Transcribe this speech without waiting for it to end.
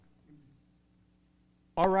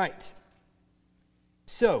All right.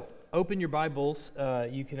 So, open your Bibles.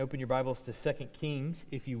 You can open your Bibles to 2 Kings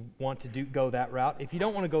if you want to go that route. If you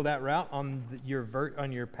don't want to go that route, on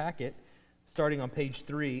your packet, starting on page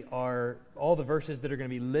 3, are all the verses that are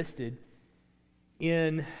going to be listed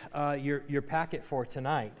in your packet for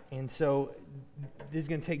tonight. And so, this is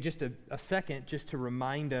going to take just a second just to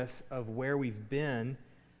remind us of where we've been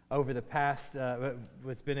over the past.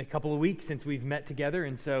 It's been a couple of weeks since we've met together,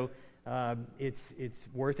 and so it's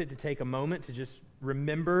worth it to take a moment to just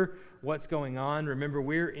remember what's going on. Remember,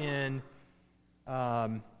 we're in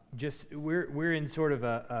sort of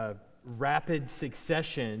a rapid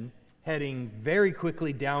succession, heading very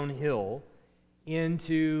quickly downhill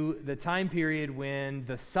into the time period when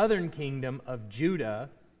the southern kingdom of Judah,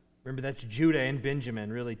 remember that's Judah and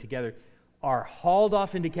Benjamin really together, are hauled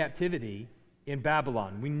off into captivity in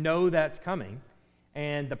Babylon. We know that's coming.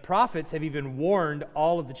 And the prophets have even warned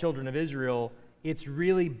all of the children of Israel, it's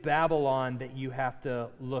really Babylon that you have to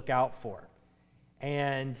look out for.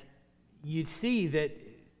 And you see that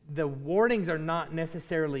the warnings are not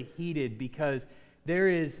necessarily heeded because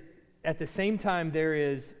at the same time, there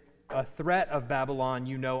is a threat of Babylon,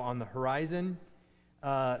 on the horizon.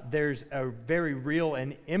 There's a very real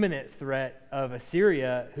and imminent threat of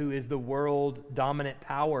Assyria, who is the world dominant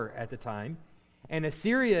power at the time. And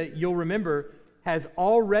Assyria, you'll remember, has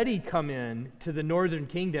already come in to the northern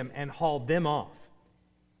kingdom and hauled them off.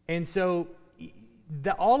 And so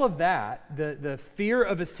all of that, the fear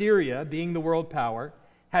of Assyria being the world power,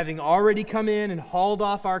 having already come in and hauled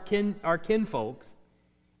off our kinfolks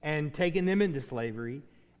and taken them into slavery,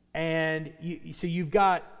 and so you've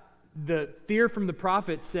got the fear from the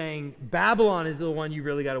prophets saying Babylon is the one you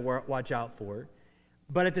really got to watch out for.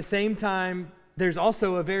 But at the same time, there's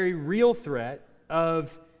also a very real threat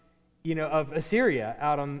of Assyria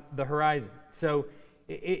out on the horizon. So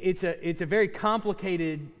it's a very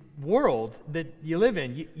complicated world that you live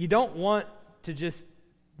in. You don't want to just,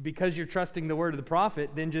 because you're trusting the word of the prophet,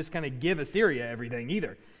 then just kind of give Assyria everything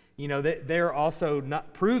either. They're also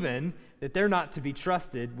not proven that they're not to be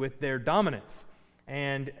trusted with their dominance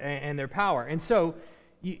and their power. And so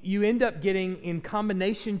you end up getting, in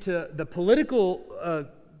combination to the political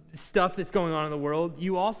stuff that's going on in the world,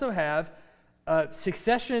 you also have a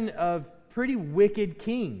succession of pretty wicked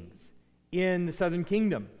kings in the southern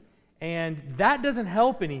kingdom. And that doesn't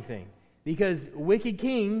help anything, because wicked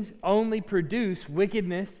kings only produce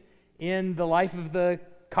wickedness in the life of the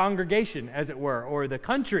congregation, as it were, or the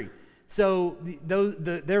country. So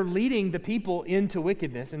they're leading the people into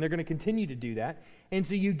wickedness, and they're going to continue to do that. And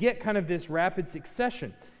so you get kind of this rapid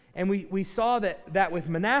succession. And we saw that with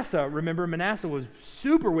Manasseh. Remember, Manasseh was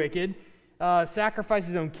super wicked, sacrificed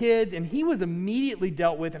his own kids, and he was immediately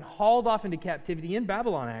dealt with and hauled off into captivity in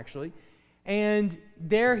Babylon, actually. And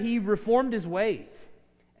there he reformed his ways.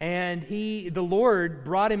 And the Lord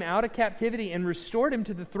brought him out of captivity and restored him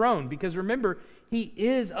to the throne, because remember, he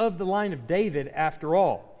is of the line of David after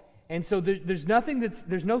all. And so there's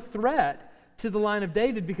no threat to the line of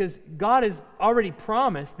David, because God has already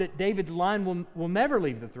promised that David's line will never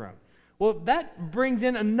leave the throne. Well, that brings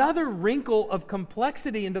in another wrinkle of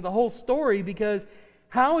complexity into the whole story, because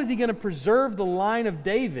how is he going to preserve the line of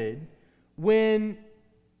David when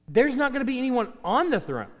there's not going to be anyone on the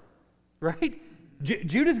throne, right?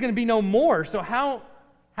 Judah's going to be no more. So how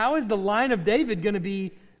is the line of David going to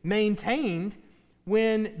be maintained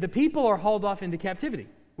when the people are hauled off into captivity,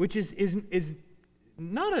 which is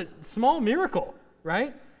not a small miracle,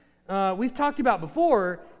 right? We've talked about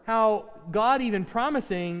before how God even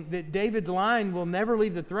promising that David's line will never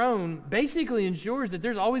leave the throne basically ensures that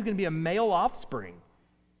there's always going to be a male offspring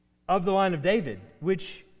of the line of David,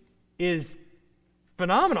 which is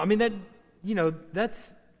phenomenal. I mean,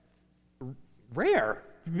 that's rare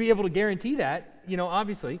to be able to guarantee that,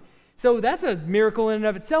 obviously. So that's a miracle in and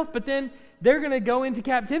of itself, but then they're going to go into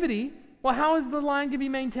captivity. Well, how is the line going to be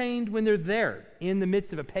maintained when they're there in the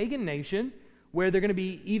midst of a pagan nation where they're going to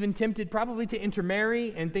be even tempted probably to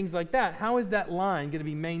intermarry and things like that? How is that line going to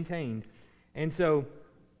be maintained? And so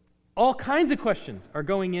all kinds of questions are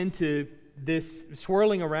going into this,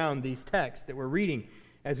 swirling around these texts that we're reading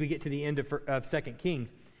as we get to the end of 2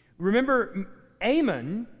 Kings. Remember,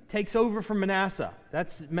 Amon takes over from Manasseh.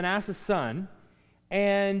 That's Manasseh's son.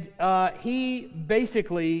 And he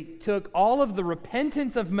basically took all of the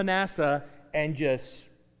repentance of Manasseh and just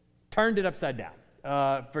turned it upside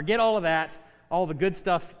down. Forget all of that. All the good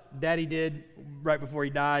stuff Daddy did right before he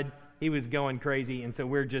died, he was going crazy, and so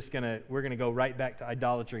we're gonna go right back to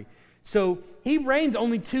idolatry. So he reigns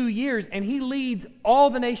only 2 years, and he leads all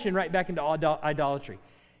the nation right back into idolatry.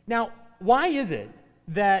 Now, why is it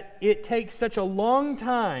that it takes such a long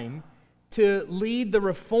time to lead the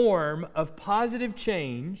reform of positive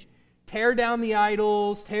change, tear down the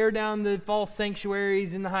idols, tear down the false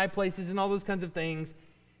sanctuaries in the high places and all those kinds of things,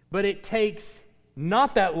 but it takes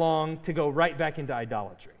not that long to go right back into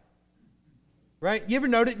idolatry. Right? You ever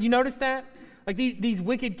notice that? Like these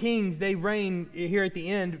wicked kings, they reign here at the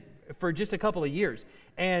end for just a couple of years,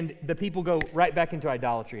 and the people go right back into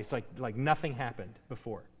idolatry. It's like nothing happened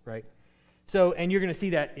before, right? So, and you're going to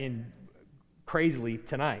see that in crazily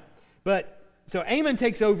tonight. But so Amon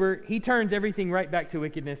takes over, he turns everything right back to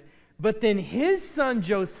wickedness, but then his son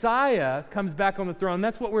Josiah comes back on the throne.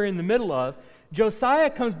 That's what we're in the middle of. Josiah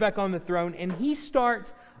comes back on the throne, and he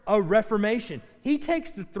starts a reformation. He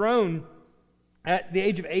takes the throne at the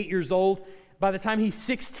age of 8 years old. By the time he's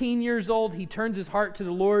 16 years old, he turns his heart to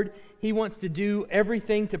the Lord. He wants to do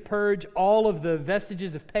everything to purge all of the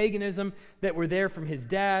vestiges of paganism that were there from his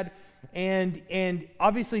dad. And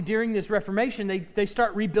obviously during this Reformation, they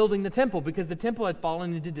start rebuilding the temple because the temple had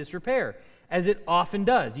fallen into disrepair, as it often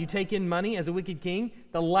does. You take in money as a wicked king,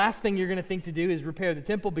 the last thing you're going to think to do is repair the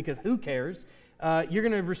temple because who cares? You're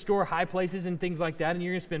going to restore high places and things like that, and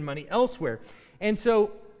you're going to spend money elsewhere. And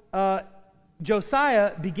so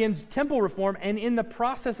Josiah begins temple reform, and in the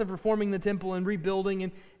process of reforming the temple and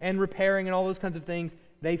rebuilding and repairing and all those kinds of things,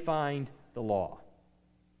 they find the law.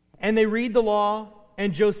 And they read the law,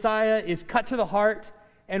 and Josiah is cut to the heart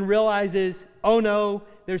and realizes, oh no,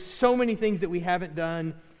 there's so many things that we haven't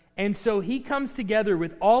done. And so he comes together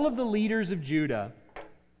with all of the leaders of Judah,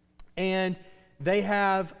 and they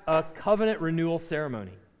have a covenant renewal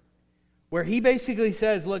ceremony where he basically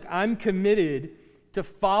says, look, I'm committed to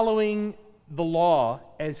following the law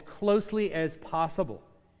as closely as possible.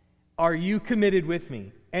 Are you committed with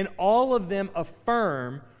me? And all of them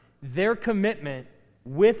affirm their commitment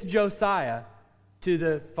with Josiah to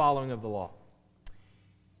the following of the law.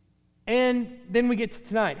 And then we get to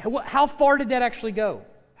tonight. How far did that actually go?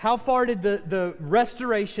 How far did the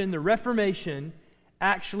restoration, the Reformation,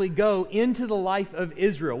 actually go into the life of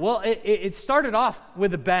Israel? Well, it started off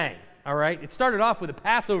with a bang, all right? It started off with a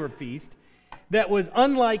Passover feast that was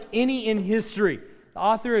unlike any in history. The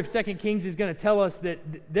author of 2 Kings is going to tell us that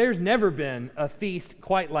there's never been a feast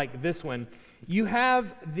quite like this one. You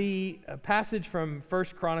have the passage from 2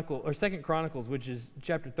 Chronicles, which is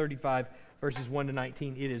chapter 35, verses 1 to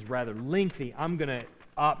 19. It is rather lengthy. I'm going to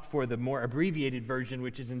opt for the more abbreviated version,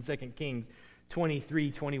 which is in 2 Kings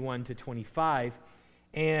 23, 21 to 25.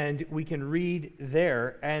 And we can read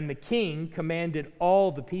there, and the king commanded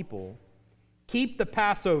all the people, keep the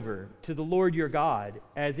Passover to the Lord your God,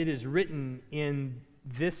 as it is written in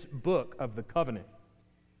this book of the covenant.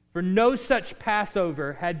 For no such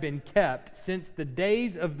Passover had been kept since the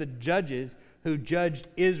days of the judges who judged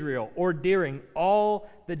Israel, or during all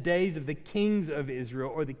the days of the kings of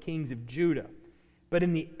Israel or the kings of Judah. But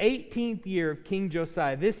in the 18th year of King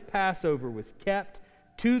Josiah, this Passover was kept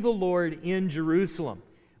to the Lord in Jerusalem.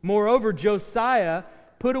 Moreover, Josiah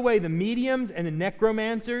put away the mediums and the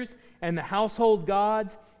necromancers and the household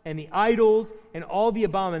gods and the idols and all the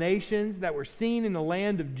abominations that were seen in the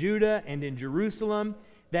land of Judah and in Jerusalem,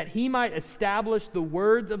 that he might establish the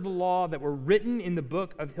words of the law that were written in the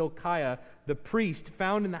book of Hilkiah, the priest,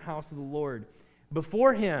 found in the house of the Lord.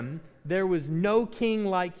 Before him there was no king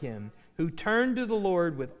like him, who turned to the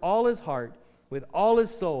Lord with all his heart, with all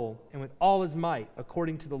his soul, and with all his might,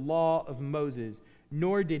 according to the law of Moses,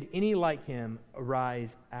 nor did any like him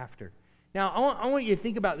arise after. Now, I want you to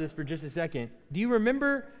think about this for just a second. Do you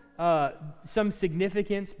remember some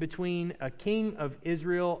significance between a king of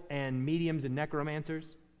Israel and mediums and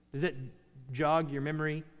necromancers? Does it jog your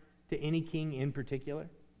memory to any king in particular?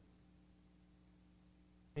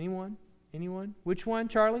 Anyone? Which one,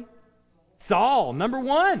 Charlie? Saul, number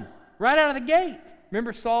one, right out of the gate.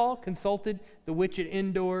 Remember Saul consulted the witch at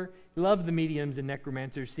Endor, loved the mediums and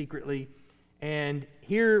necromancers secretly. And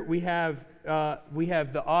here we have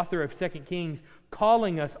the author of 2 Kings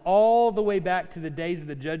calling us all the way back to the days of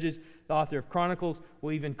the judges. The author of Chronicles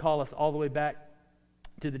will even call us all the way back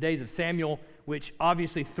to the days of Samuel, which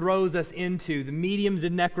obviously throws us into the mediums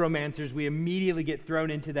and necromancers. We immediately get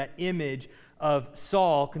thrown into that image of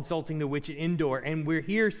Saul consulting the witch at Endor. And we're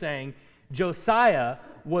here saying Josiah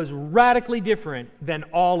was radically different than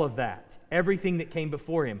all of that, everything that came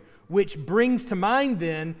before him, which brings to mind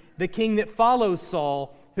then the king that follows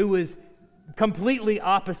Saul, who was completely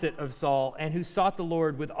opposite of Saul and who sought the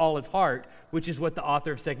Lord with all his heart, which is what the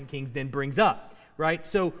author of 2 Kings then brings up, right?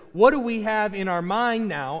 So what do we have in our mind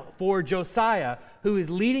now for Josiah, who is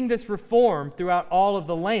leading this reform throughout all of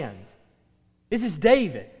the land? This is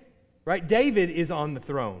David, right? David is on the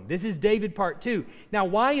throne. This is David part 2. Now,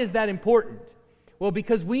 why is that important? Well,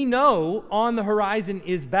 because we know on the horizon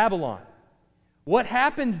is Babylon. What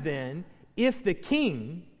happens then if the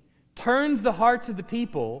king turns the hearts of the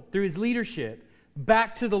people through his leadership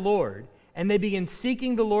back to the Lord, and they begin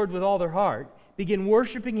seeking the Lord with all their heart, begin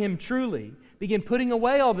worshiping him truly, begin putting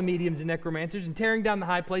away all the mediums and necromancers and tearing down the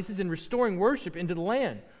high places and restoring worship into the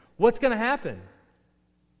land? What's going to happen?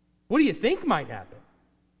 What do you think might happen?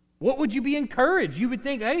 What would you be encouraged? You would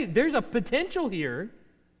think, hey, there's a potential here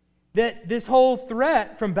that this whole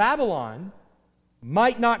threat from Babylon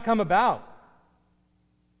might not come about.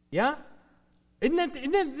 Yeah? Isn't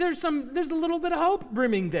that there's a little bit of hope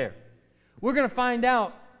brimming there. We're going to find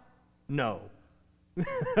out, no.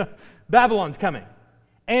 Babylon's coming.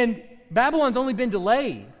 And Babylon's only been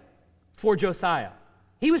delayed for Josiah.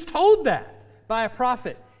 He was told that by a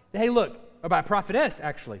prophet. Hey, look, or by a prophetess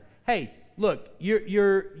actually. Hey, look,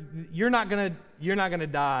 you're not gonna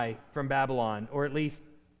die from Babylon, or at least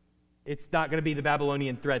it's not going to be the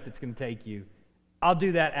Babylonian threat that's going to take you. I'll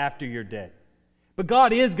do that after you're dead. But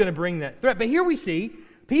God is going to bring that threat. But here we see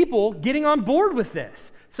people getting on board with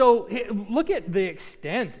this. So look at the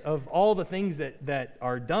extent of all the things that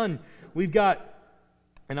are done. We've got,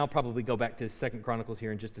 and I'll probably go back to 2 Chronicles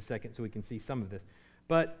here in just a second so we can see some of this.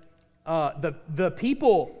 But the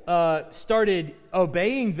people started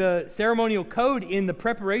obeying the ceremonial code in the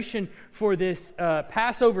preparation for this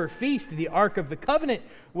Passover feast. The Ark of the Covenant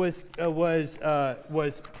was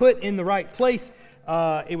put in the right place.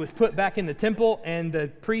 It was put back in the temple, and the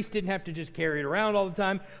priest didn't have to just carry it around all the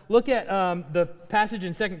time. Look at the passage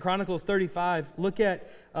in 2 Chronicles 35. Look at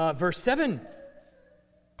verse 7.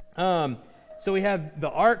 So we have the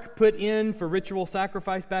ark put in for ritual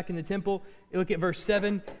sacrifice back in the temple. You look at verse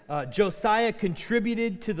 7. Josiah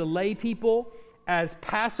contributed to the lay people as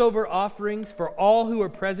Passover offerings for all who were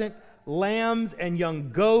present, lambs and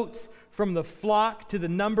young goats from the flock to the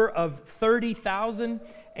number of 30,000,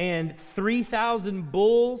 and 3,000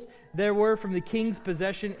 bulls there were from the king's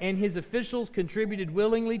possession, and his officials contributed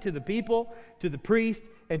willingly to the people, to the priest,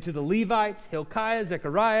 and to the Levites. Hilkiah,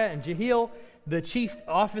 Zechariah, and Jehiel, the chief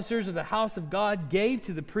officers of the house of God, gave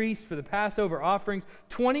to the priest for the Passover offerings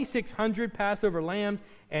 2,600 Passover lambs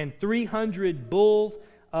and 300 bulls.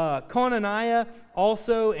 Conaniah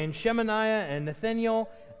also, and Shemaniah, and Nathaniel,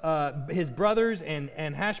 his brothers, and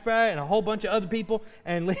Hashbah, and a whole bunch of other people,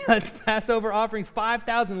 and Levi's Passover offerings,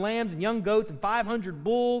 5,000 lambs and young goats and 500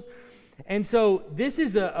 bulls. And so this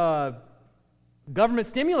is a government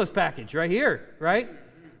stimulus package right here, right?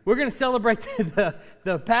 We're going to celebrate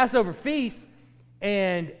the Passover feast,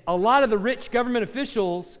 and a lot of the rich government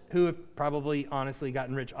officials who have probably honestly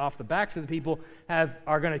gotten rich off the backs of the people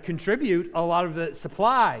are going to contribute a lot of the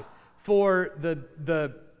supply for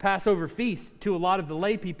the Passover feast to a lot of the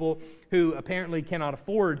lay people who apparently cannot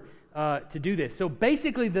afford to do this. So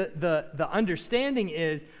basically the understanding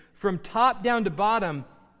is from top down to bottom,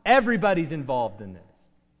 everybody's involved in this.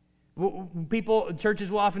 Churches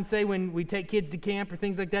will often say when we take kids to camp or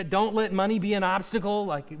things like that, don't let money be an obstacle.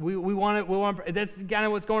 Like we want it. That's kind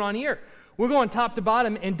of what's going on here. We're going top to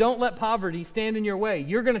bottom, and don't let poverty stand in your way.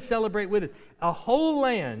 You're going to celebrate with us. A whole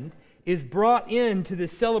land is brought into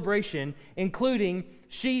this celebration, including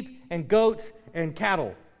sheep and goats and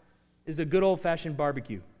cattle. Is a good old-fashioned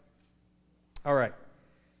barbecue. All right.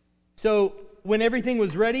 So when everything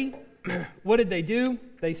was ready, what did they do?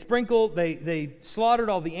 They slaughtered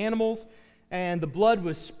all the animals, and the blood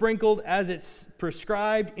was sprinkled as it's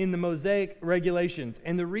prescribed in the Mosaic regulations.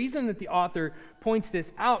 And the reason that the author points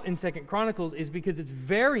this out in 2 Chronicles is because it's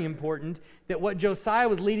very important that what Josiah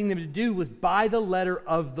was leading them to do was by the letter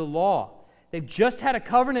of the law. They've just had a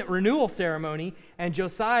covenant renewal ceremony, and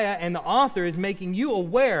Josiah and the author is making you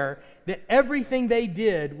aware that everything they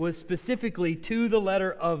did was specifically to the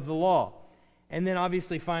letter of the law. And then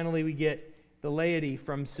obviously finally we get the laity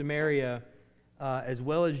from Samaria as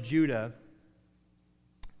well as Judah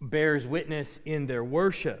bears witness in their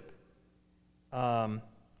worship to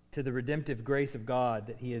the redemptive grace of God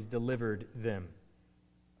that he has delivered them.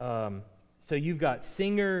 So you've got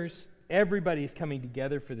singers, everybody's coming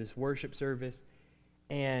together for this worship service.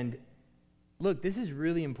 And look, this is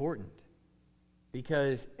really important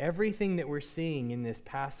because everything that we're seeing in this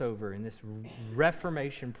Passover, in this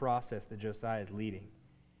reformation process that Josiah is leading,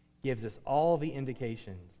 gives us all the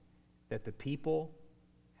indications that the people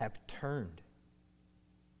have turned.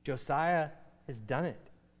 Josiah has done it.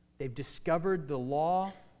 They've discovered the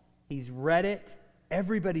law. He's read it.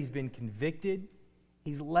 Everybody's been convicted.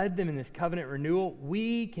 He's led them in this covenant renewal.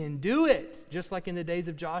 We can do it. Just like in the days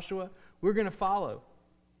of Joshua, we're going to follow.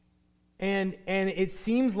 And it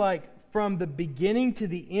seems like from the beginning to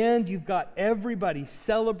the end, you've got everybody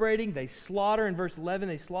celebrating. They slaughter, in verse 11,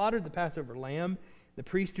 they slaughtered the Passover lamb. The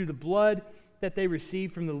priest drew the blood. that they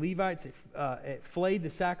received from the Levites, it flayed the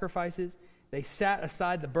sacrifices. They sat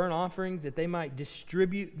aside the burnt offerings that they might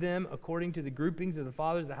distribute them according to the groupings of the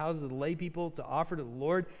fathers, the houses of the lay people, to offer to the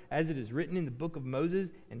Lord, as it is written in the book of Moses.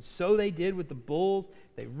 And so they did with the bulls.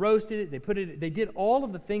 They roasted it. They did all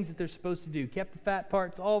of the things that they're supposed to do. Kept the fat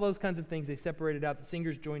parts, all those kinds of things. They separated out. The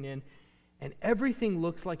singers joined in. And everything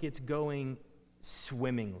looks like it's going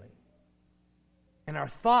swimmingly. And our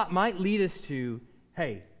thought might lead us to,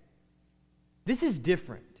 hey, this is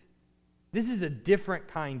different. This is a different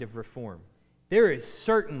kind of reform. There is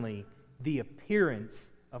certainly the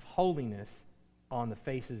appearance of holiness on the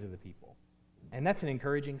faces of the people. And that's an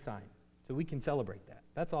encouraging sign. So we can celebrate that.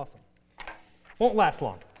 That's awesome. Won't last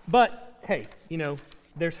long. But, hey,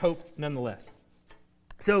 there's hope nonetheless.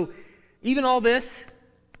 So even all this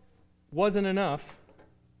wasn't enough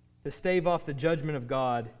to stave off the judgment of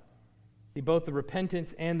God. See, both the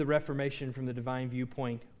repentance and the reformation from the divine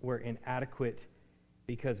viewpoint were inadequate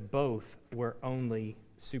because both were only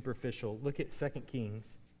superficial. Look at 2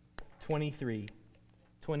 Kings 23,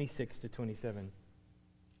 26 to 27.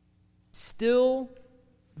 Still,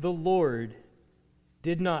 the Lord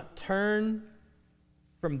did not turn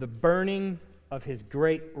from the burning of his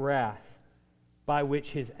great wrath, by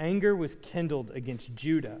which his anger was kindled against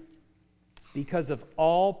Judah, because of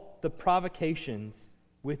all the provocations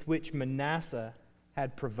with which Manasseh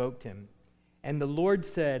had provoked him. And the Lord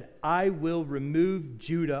said, I will remove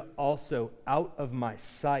Judah also out of my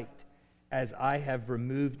sight, as I have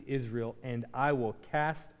removed Israel, and I will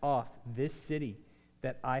cast off this city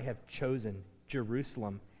that I have chosen,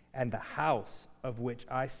 Jerusalem, and the house of which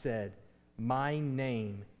I said, my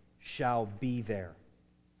name shall be there.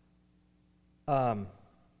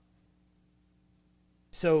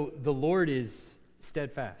 So the Lord is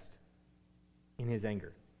steadfast in his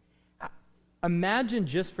anger. Imagine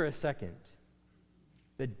just for a second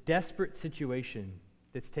the desperate situation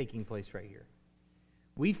that's taking place right here.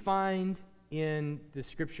 We find in the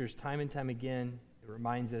scriptures time and time again, it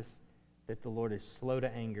reminds us that the Lord is slow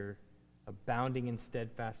to anger, abounding in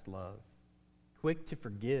steadfast love, quick to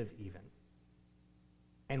forgive even.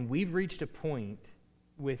 And we've reached a point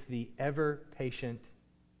with the ever-patient,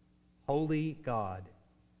 holy God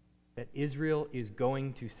that Israel is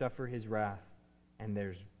going to suffer his wrath, and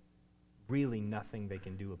there's really nothing they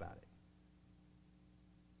can do about it.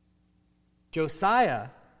 Josiah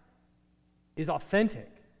is authentic.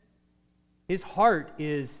 His heart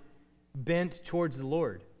is bent towards the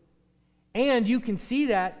Lord. And you can see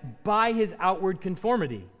that by his outward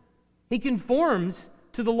conformity. He conforms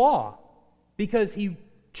to the law because he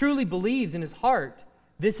truly believes in his heart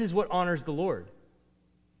this is what honors the Lord.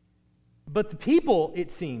 But the people,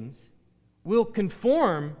 it seems, will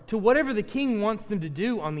conform to whatever the king wants them to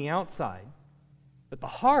do on the outside, but the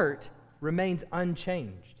heart remains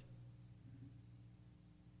unchanged.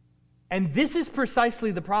 And this is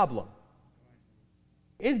precisely the problem.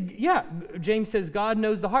 James says God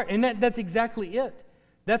knows the heart, and that's exactly it.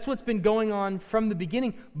 That's what's been going on from the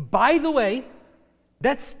beginning. By the way,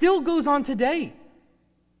 that still goes on today.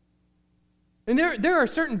 And there are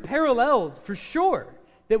certain parallels, for sure,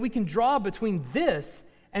 that we can draw between this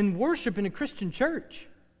and worship in a Christian church.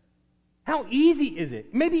 How easy is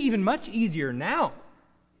it? Maybe even much easier now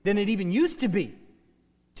than it even used to be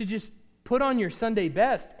to just put on your Sunday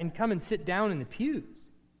best and come and sit down in the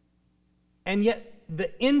pews. And yet the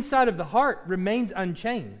inside of the heart remains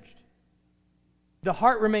unchanged. The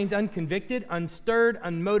heart remains unconvicted, unstirred,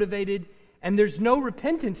 unmotivated, and there's no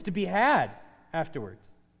repentance to be had afterwards.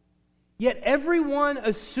 Yet everyone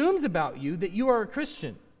assumes about you that you are a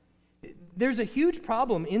Christian. There's a huge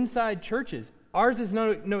problem inside churches. Ours is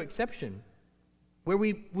no exception, where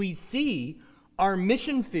we see our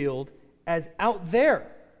mission field as out there.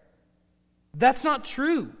 That's not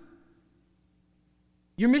true.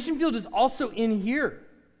 Your mission field is also in here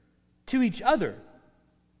to each other.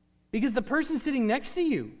 Because the person sitting next to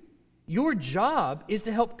you, your job is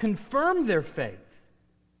to help confirm their faith.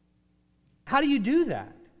 How do you do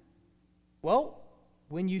that? Well,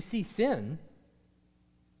 when you see sin,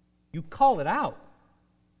 you call it out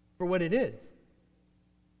for what it is.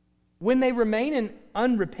 When they remain in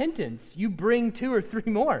unrepentance, you bring 2 or 3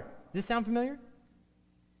 more. Does this sound familiar?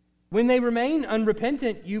 When they remain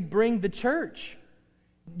unrepentant, you bring the church.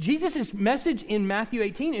 Jesus' message in Matthew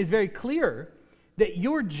 18 is very clear that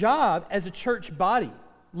your job as a church body,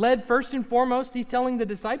 led first and foremost, he's telling the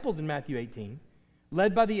disciples in Matthew 18,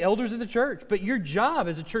 led by the elders of the church, but your job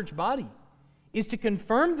as a church body is to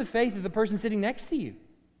confirm the faith of the person sitting next to you.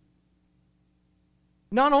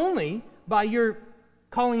 Not only by your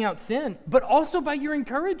calling out sin, but also by your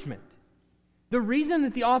encouragement. The reason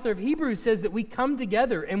that the author of Hebrews says that we come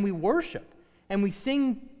together and we worship and we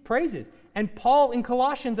sing praises. And Paul in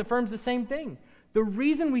Colossians affirms the same thing. The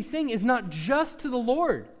reason we sing is not just to the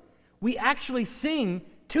Lord. We actually sing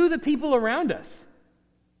to the people around us.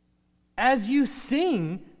 As you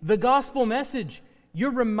sing the gospel message,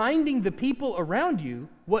 you're reminding the people around you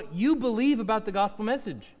what you believe about the gospel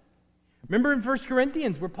message. Remember in 1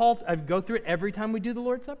 Corinthians where I go through it every time we do the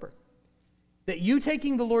Lord's Supper. That you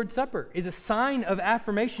taking the Lord's Supper is a sign of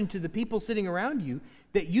affirmation to the people sitting around you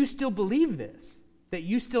that you still believe this, that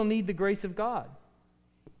you still need the grace of God.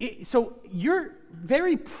 So your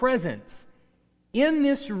very presence in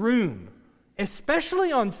this room,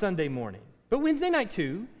 especially on Sunday morning, but Wednesday night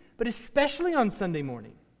too, but especially on Sunday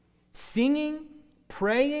morning, singing,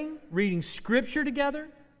 praying, reading scripture together,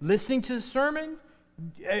 listening to the sermons,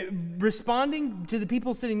 responding to the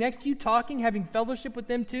people sitting next to you, talking, having fellowship with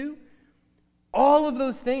them too, all of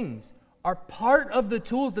those things are part of the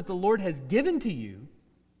tools that the Lord has given to you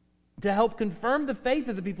to help confirm the faith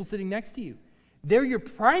of the people sitting next to you. They're your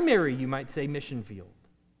primary, you might say, mission field.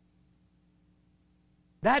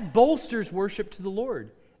 That bolsters worship to the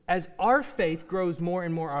Lord as our faith grows more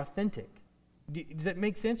and more authentic. Does that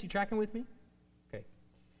make sense? You tracking with me? Okay.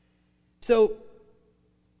 So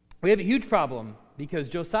we have a huge problem because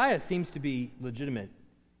Josiah seems to be legitimate,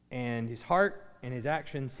 and his heart and his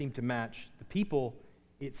actions seem to match. The people,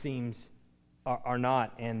 it seems, are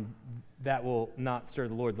not, and that will not stir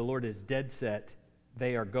the Lord. The Lord is dead set.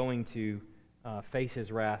 They are going to face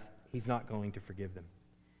his wrath. He's not going to forgive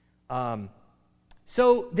them.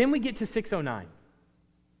 So then we get to 609.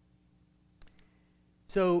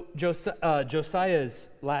 So Josiah's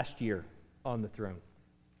last year on the throne.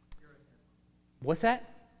 What's that?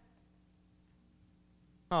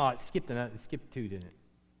 Oh, it skipped 2, didn't it?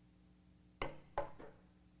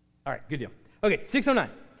 All right, good deal. Okay, 609.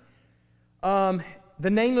 The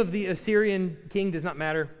name of the Assyrian king does not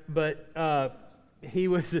matter, but he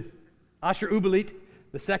was Ashur-uballit,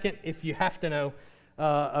 the second, if you have to know,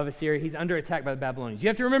 of Assyria. He's under attack by the Babylonians. You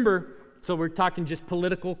have to remember, so we're talking just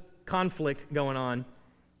political conflict going on.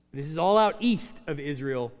 This is all out east of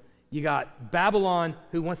Israel. You got Babylon,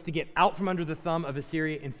 who wants to get out from under the thumb of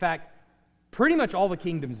Assyria. In fact, pretty much all the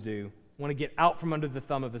kingdoms do want to get out from under the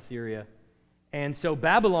thumb of Assyria. And so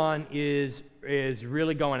Babylon is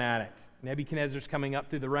really going at it. Nebuchadnezzar's coming up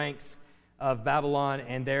through the ranks of Babylon,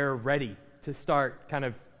 and they're ready to start kind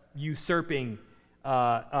of usurping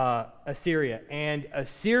Assyria. And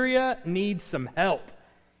Assyria needs some help.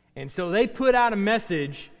 And so they put out a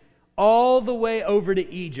message all the way over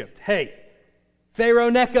to Egypt. Hey, Pharaoh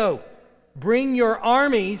Necho, bring your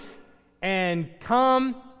armies and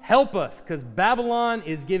come help us, because Babylon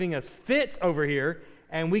is giving us fits over here,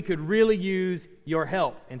 and we could really use your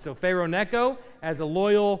help. And so Pharaoh Necho, as a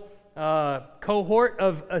loyal cohort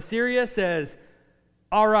of Assyria, says,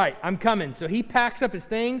 all right, I'm coming. So he packs up his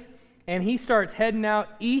things, and he starts heading out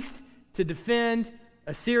east to defend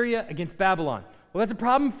Assyria against Babylon. Well, that's a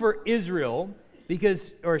problem for Israel,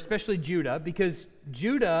 or especially Judah, because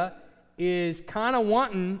Judah is kind of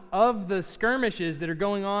wanting, of the skirmishes that are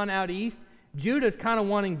going on out east, Judah's kind of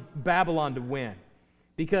wanting Babylon to win,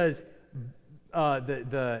 because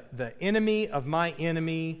the enemy of my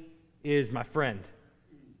enemy is my friend,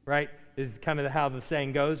 right? Is kind of how the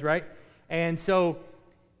saying goes, right? And so,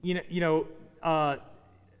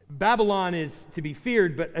 Babylon is to be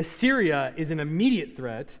feared, but Assyria is an immediate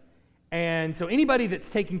threat, and so anybody that's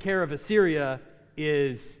taking care of Assyria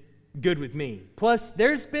is good with me. Plus,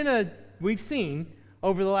 we've seen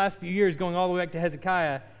over the last few years, going all the way back to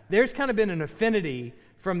Hezekiah, there's kind of been an affinity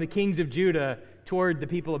from the kings of Judah toward the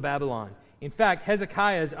people of Babylon. In fact,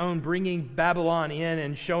 Hezekiah's own bringing Babylon in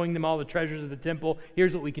and showing them all the treasures of the temple,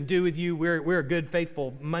 here's what we can do with you, we're a good,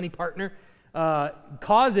 faithful money partner,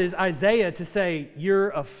 causes Isaiah to say, you're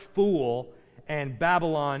a fool, and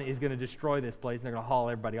Babylon is going to destroy this place, and they're going to haul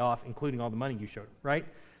everybody off, including all the money you showed them, right?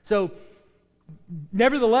 So,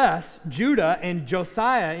 nevertheless, Judah and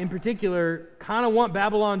Josiah in particular kind of want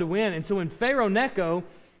Babylon to win. And so when Pharaoh Necho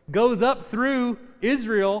goes up through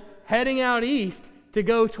Israel, heading out east to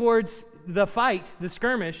go towards the fight, the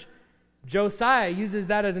skirmish, Josiah uses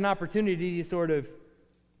that as an opportunity to sort of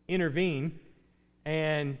intervene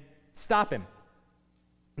and stop him.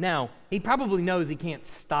 Now, he probably knows he can't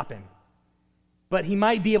stop him, but he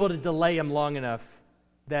might be able to delay him long enough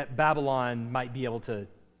that Babylon might be able to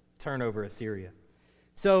turn over Assyria.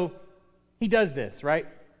 So he does this, right?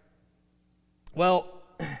 Well,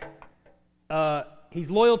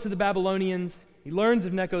 he's loyal to the Babylonians. He learns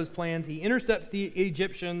of Necho's plans. He intercepts the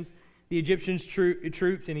Egyptians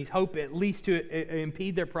troops, and he's hoped at least to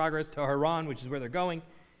impede their progress to Haran, which is where they're going.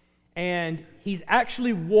 And he's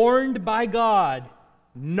actually warned by God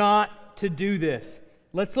not to do this.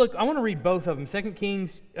 Let's look. I want to read both of them. 2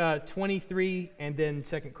 Kings 23 and then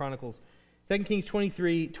 2 Chronicles. 2 Kings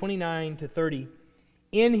 23, 29 to 30.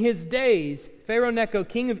 In his days, Pharaoh Necho,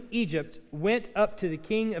 king of Egypt, went up to the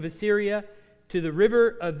king of Assyria to the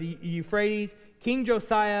river of the Euphrates. King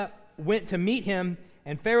Josiah went to meet him,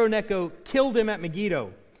 and Pharaoh Necho killed him at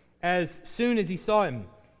Megiddo as soon as he saw him.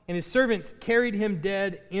 And his servants carried him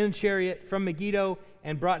dead in a chariot from Megiddo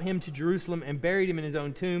and brought him to Jerusalem and buried him in his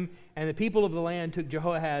own tomb. And the people of the land took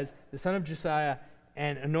Jehoahaz, the son of Josiah,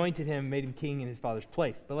 and anointed him, made him king in his father's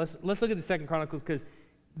place. But let's look at the 2 Chronicles, because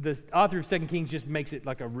the author of 2 Kings just makes it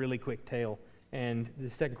like a really quick tale, and the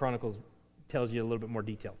 2 Chronicles tells you a little bit more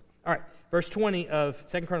details. All right, verse 20 of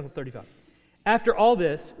 2 Chronicles 35. After all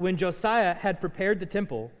this, when Josiah had prepared the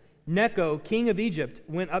temple, Necho, king of Egypt,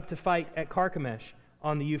 went up to fight at Carchemish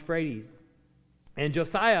on the Euphrates. And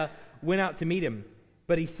Josiah went out to meet him,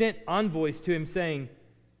 but he sent envoys to him, saying,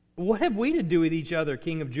 "What have we to do with each other,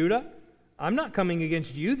 king of Judah? I'm not coming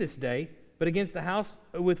against you this day, but against the house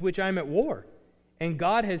with which I am at war. And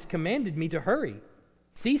God has commanded me to hurry.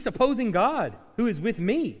 Cease opposing God, who is with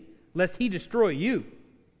me, lest he destroy you."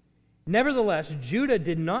 Nevertheless, Josiah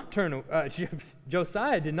did not turn away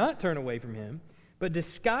from him, but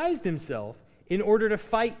disguised himself in order to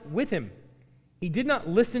fight with him. He did not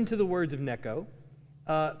listen to the words of Necho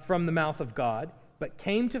from the mouth of God, but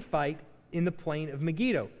came to fight in the plain of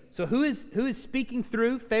Megiddo. So who is speaking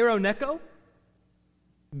through Pharaoh Necho?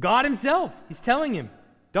 God himself. He's telling him,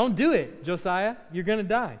 don't do it, Josiah. You're going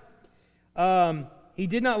to die. He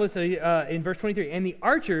did not listen. In verse 23, and the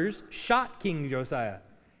archers shot King Josiah.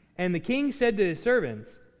 And the king said to his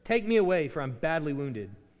servants, "Take me away, for I'm badly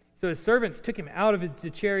wounded." So his servants took him out of the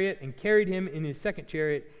chariot and carried him in his second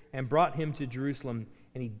chariot and brought him to Jerusalem.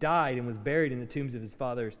 And he died and was buried in the tombs of his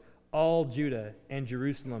fathers. All Judah and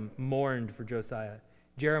Jerusalem mourned for Josiah.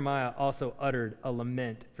 Jeremiah also uttered a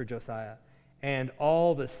lament for Josiah. And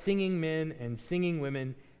all the singing men and singing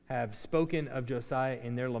women have spoken of Josiah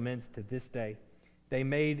in their laments to this day. They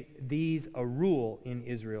made these a rule in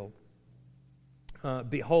Israel.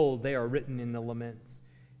 Behold, they are written in the laments.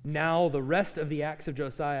 Now the rest of the acts of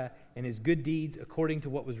Josiah and his good deeds, according to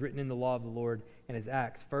what was written in the law of the Lord, and his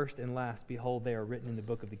acts, first and last, behold, they are written in the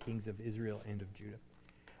book of the kings of Israel and of Judah.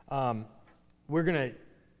 We're going to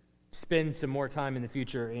spend some more time in the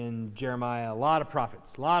future in Jeremiah. A lot of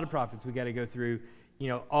prophets we got to go through,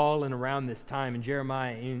 all and around this time. And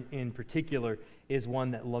Jeremiah in particular is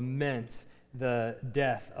one that laments the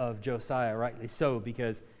death of Josiah, rightly so,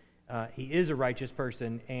 because he is a righteous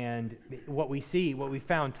person. And what we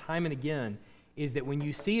found time and again, is that when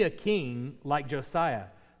you see a king like Josiah,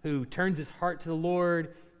 who turns his heart to the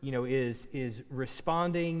Lord, is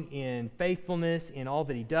responding in faithfulness in all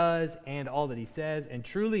that he does and all that he says, and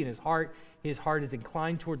truly in his heart is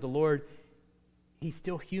inclined toward the Lord, he's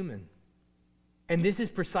still human. And this is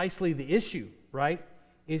precisely the issue, right?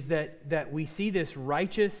 Is that we see this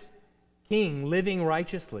righteous king living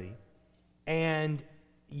righteously, and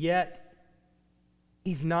yet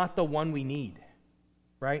he's not the one we need,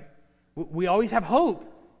 right? We always have hope.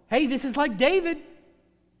 Hey, this is like David.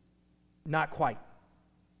 Not quite.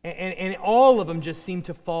 And all of them just seem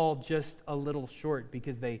to fall just a little short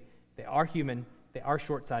because they are human, they are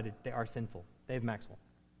short-sighted, they are sinful. Dave Maxwell.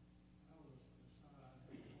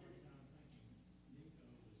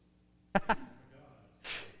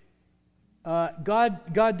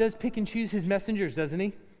 God does pick and choose his messengers, doesn't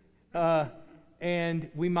he? And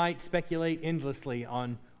we might speculate endlessly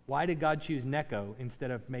on why did God choose Necho instead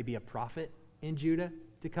of maybe a prophet in Judah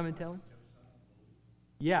to come and tell him?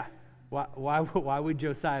 Yeah. Why would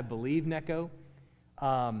Josiah believe Necho?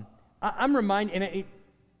 I'm reminded, and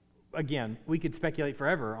again, we could speculate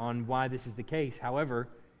forever on why this is the case. However,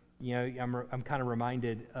 I'm kind of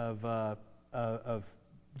reminded of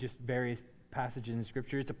just various passages in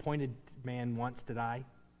Scripture. It's appointed man wants to die,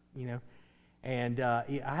 and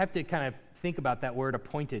I have to kind of think about that word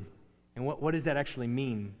appointed, and what does that actually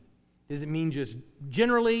mean? Does it mean just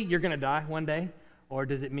generally you're going to die one day, or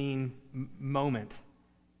does it mean moment?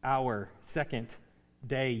 Hour, second,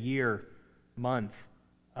 day, year, month.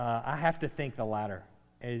 I have to think the latter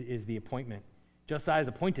is the appointment. Josiah is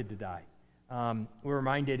appointed to die. We're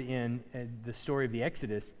reminded in the story of the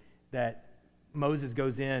Exodus that Moses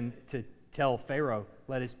goes in to tell Pharaoh,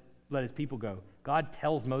 let his people go. God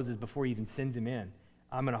tells Moses before he even sends him in,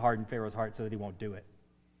 I'm going to harden Pharaoh's heart so that he won't do it,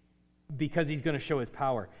 because he's going to show his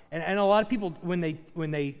power. And a lot of people,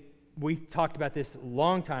 we talked about this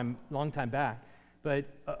long time back. But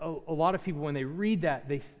a lot of people, when they read that,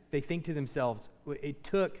 they think to themselves, it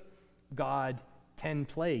took God 10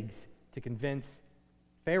 plagues to convince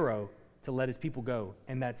Pharaoh to let his people go.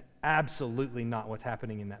 And that's absolutely not what's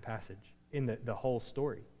happening in that passage, in the whole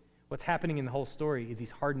story. What's happening in the whole story is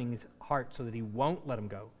he's hardening his heart so that he won't let them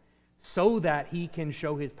go, so that he can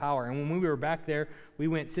show his power. And when we were back there, we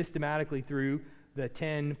went systematically through the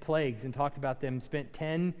 10 plagues and talked about them, spent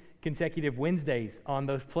 10 consecutive Wednesdays on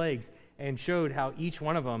those plagues, and showed how each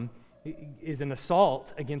one of them is an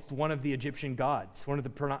assault against one of the Egyptian gods, one of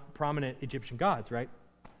the prominent Egyptian gods, right?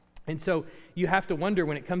 And so you have to wonder,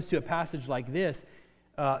 when it comes to a passage like this,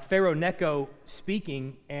 Pharaoh Necho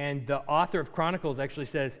speaking, and the author of Chronicles actually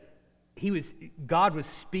says God was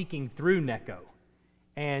speaking through Necho,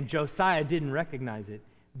 and Josiah didn't recognize it,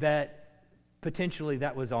 that potentially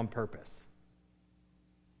that was on purpose.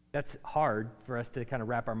 That's hard for us to kind of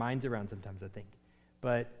wrap our minds around sometimes, I think.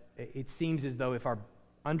 But it seems as though if our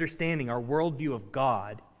understanding, our worldview of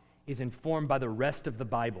God is informed by the rest of the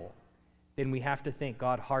Bible, then we have to think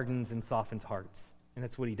God hardens and softens hearts. And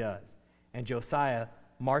that's what he does. And Josiah,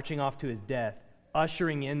 marching off to his death,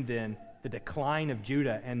 ushering in then the decline of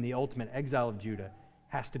Judah and the ultimate exile of Judah,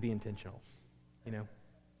 has to be intentional, you know?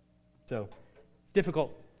 So it's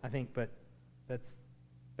difficult, I think, but that's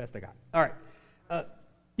the best I got. All right.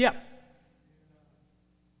 Yeah.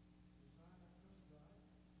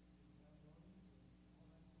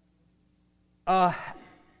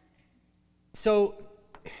 So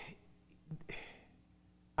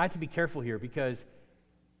I have to be careful here, because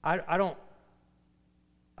I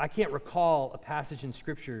can't recall a passage in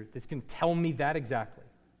Scripture that's going to tell me that exactly.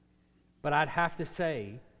 But I'd have to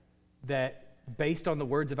say that based on the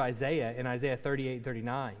words of Isaiah in Isaiah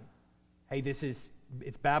 38:39, hey,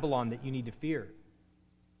 it's Babylon that you need to fear.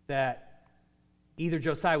 That either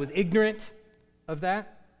Josiah was ignorant of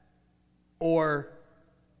that, or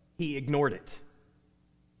he ignored it,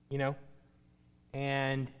 you know?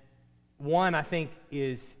 And one, I think,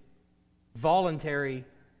 is voluntary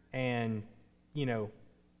and, you know,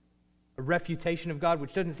 a refutation of God,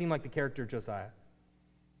 which doesn't seem like the character of Josiah.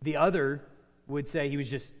 The other would say he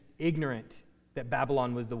was just ignorant that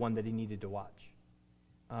Babylon was the one that he needed to watch.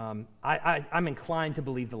 I'm inclined to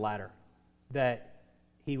believe the latter, that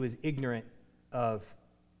he was ignorant of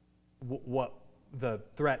what the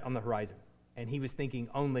threat on the horizon, and he was thinking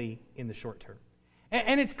only in the short term.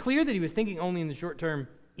 And it's clear that he was thinking only in the short term,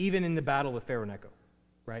 even in the battle with Pharaoh Necho,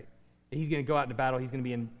 right? He's going to go out into battle, he's going to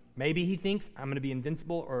be maybe he thinks, I'm going to be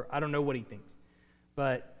invincible, or I don't know what he thinks.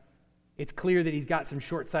 But it's clear that he's got some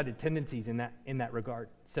short-sighted tendencies in that regard.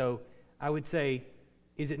 So I would say,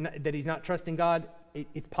 is it not, that he's not trusting God?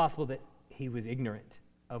 It's possible that he was ignorant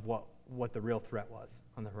of what the real threat was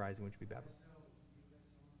on the horizon, which would be Babylon.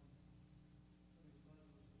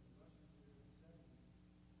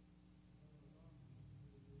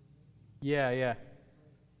 Yeah,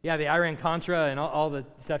 the Iran-Contra and all the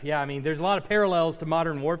stuff. Yeah, I mean, there's a lot of parallels to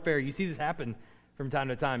modern warfare. You see this happen from time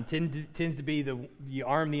to time. Tends to be you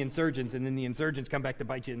arm the insurgents, and then the insurgents come back to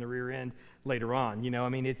bite you in the rear end later on. You know, I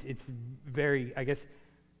mean, it's very, I guess,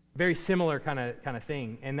 very similar kind of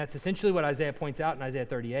thing. And that's essentially what Isaiah points out in Isaiah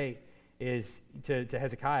 38 is to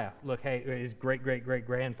Hezekiah. Look, hey, his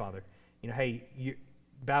great-great-great-grandfather. You know, hey,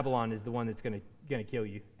 Babylon is the one that's going to kill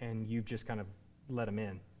you, and you've just kind of let him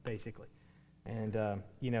in, basically. And,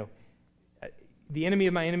 you know, the enemy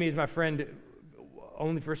of my enemy is my friend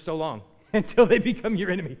only for so long until they become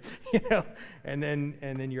your enemy, you know, and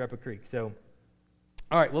then you're up a creek. So,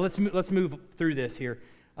 all right, well, let's move through this here.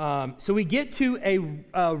 So we get to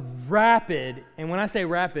a rapid, and when I say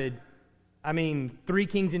rapid, I mean 3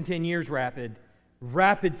 kings in 10 years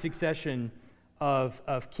rapid succession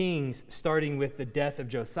of kings, starting with the death of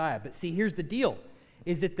Josiah. But see, here's the deal,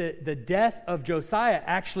 is that the death of Josiah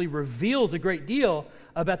actually reveals a great deal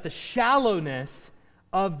about the shallowness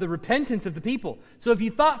of the repentance of the people. So if you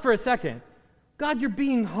thought for a second, God, you're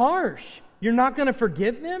being harsh, you're not going to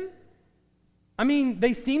forgive them? I mean,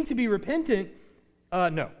 they seem to be repentant.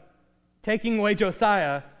 No. Taking away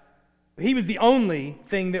Josiah, he was the only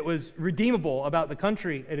thing that was redeemable about the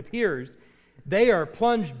country, it appears. They are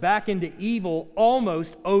plunged back into evil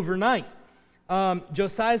almost overnight.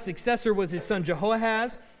 Josiah's successor was his son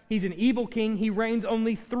Jehoahaz. He's an evil king. He reigns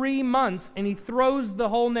only 3 months, and he throws the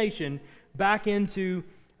whole nation back into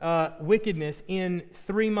wickedness in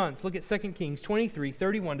 3 months. Look at 2 Kings 23,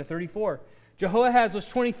 31 to 34. Jehoahaz was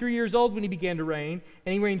 23 years old when he began to reign,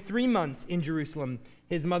 and he reigned 3 months in Jerusalem.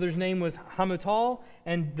 His mother's name was Hamutal,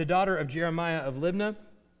 and the daughter of Jeremiah of Libnah.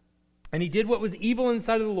 And he did what was evil in the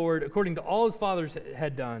sight of the Lord, according to all his fathers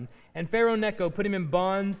had done. And Pharaoh Necho put him in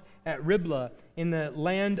bonds at Riblah in the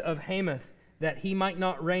land of Hamath, that he might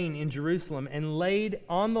not reign in Jerusalem, and laid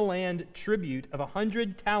on the land tribute of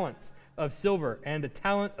 100 talents of silver and a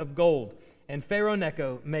talent of gold. And Pharaoh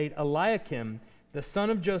Necho made Eliakim, the son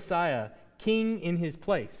of Josiah, king in his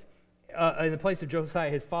place, in the place of Josiah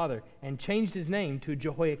his father, and changed his name to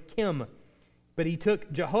Jehoiakim. But he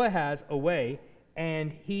took Jehoahaz away,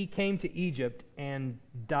 and he came to Egypt and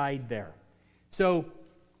died there. So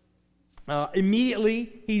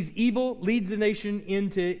immediately he's evil, leads the nation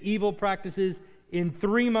into evil practices. In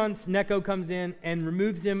 3 months, Necho comes in and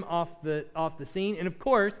removes him off the scene. And of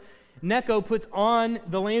course, Necho puts on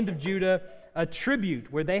the land of Judah a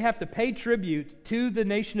tribute where they have to pay tribute to the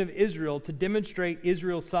nation of Israel to demonstrate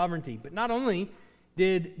Israel's sovereignty. But not only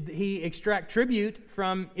did he extract tribute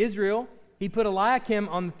from Israel, he put Eliakim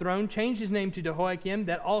on the throne, changed his name to Jehoiakim.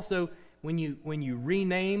 That also, when you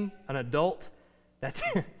rename an adult,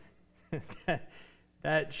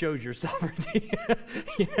 that shows your sovereignty.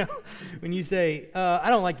 When you say, I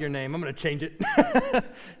don't like your name, I'm going to change it.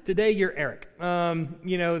 Today you're Eric.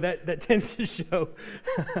 That tends to show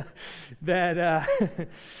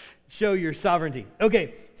show your sovereignty.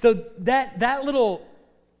 Okay, so that little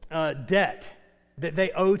debt that they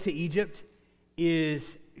owe to Egypt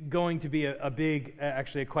is going to be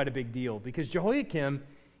quite a big deal, because Jehoiakim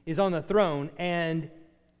is on the throne, and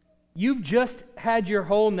you've just had your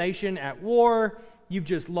whole nation at war. You've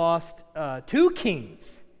just lost 2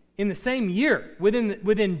 kings in the same year. Within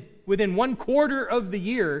 1/4 of the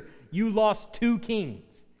year, you lost 2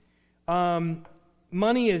 kings.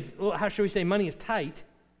 Money is tight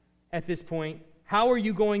at this point. How are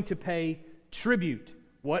you going to pay tribute?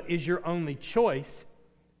 What is your only choice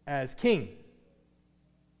as king?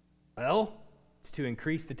 Well, it's to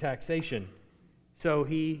increase the taxation. So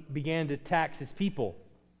he began to tax his people.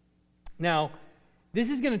 Now, this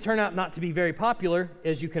is going to turn out not to be very popular,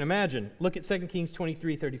 as you can imagine. Look at 2 Kings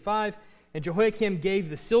 23:35. And Jehoiakim gave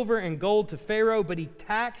the silver and gold to Pharaoh, but he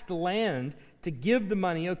taxed the land to give the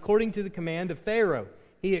money according to the command of Pharaoh.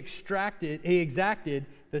 He exacted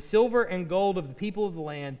the silver and gold of the people of the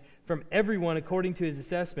land from everyone according to his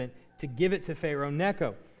assessment to give it to Pharaoh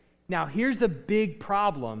Necho. Now, here's the big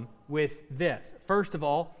problem with this. First of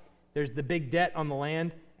all, there's the big debt on the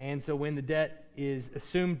land, and so when the debt is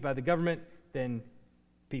assumed by the government, then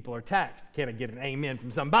people are taxed. Can I get an amen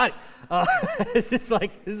from somebody? This is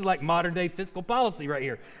like modern day fiscal policy right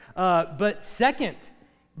here. But second,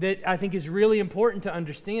 that I think is really important to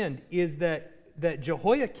understand is that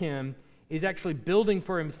Jehoiakim is actually building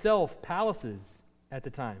for himself palaces at the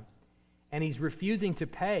time. And he's refusing to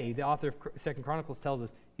pay, the author of 2 Chronicles tells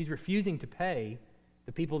us, he's refusing to pay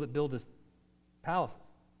the people that build his palaces.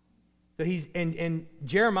 So and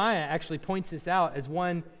Jeremiah actually points this out as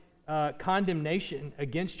one condemnation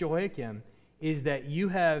against Jehoiakim, is that you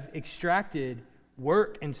have extracted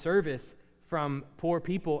work and service from poor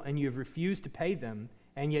people and you have refused to pay them,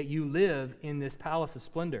 and yet you live in this palace of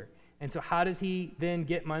splendor. And so how does he then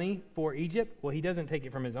get money for Egypt? Well, he doesn't take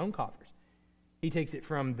it from his own coffers. He takes it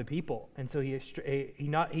from the people. And so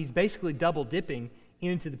he's basically double dipping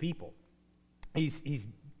into the people. He's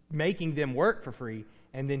making them work for free,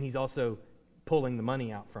 and then he's also pulling the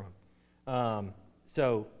money out from them.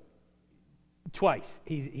 So twice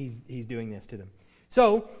he's doing this to them.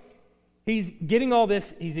 So he's getting all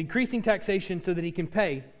this, he's increasing taxation so that he can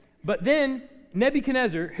pay. But then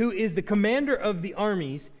Nebuchadnezzar, who is the commander of the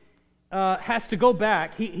armies, has to go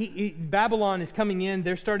back. Babylon is coming in.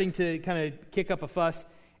 They're starting to kind of kick up a fuss.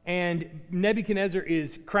 And Nebuchadnezzar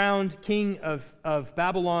is crowned king of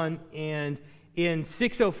Babylon. And in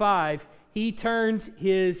 605, he turns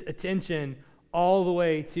his attention all the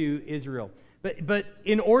way to Israel. But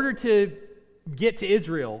in order to get to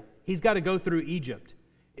Israel, he's got to go through Egypt.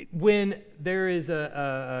 When there is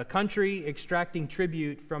a country extracting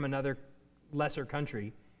tribute from another lesser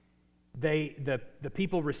country, the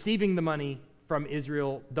people receiving the money from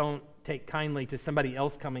Israel don't take kindly to somebody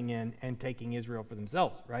else coming in and taking Israel for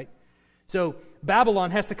themselves, right? So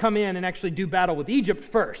Babylon has to come in and actually do battle with Egypt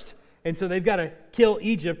first. And so they've got to kill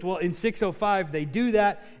Egypt. Well, in 605, they do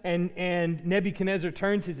that, and Nebuchadnezzar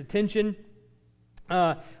turns his attention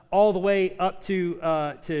all the way up to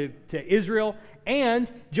Israel.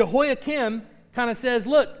 And Jehoiakim kind of says,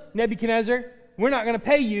 "Look, Nebuchadnezzar, we're not going to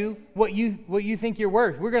pay you what you think you're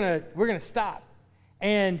worth. We're going to stop."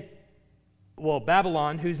 And well,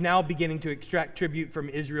 Babylon, who's now beginning to extract tribute from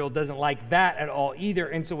Israel, doesn't like that at all either.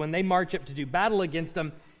 And so when they march up to do battle against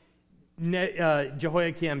them,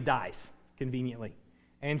 Jehoiakim dies conveniently.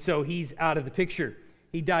 And so he's out of the picture.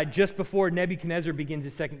 He died just before Nebuchadnezzar begins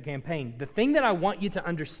his second campaign. The thing that I want you to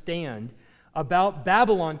understand about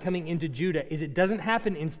Babylon coming into Judah is it doesn't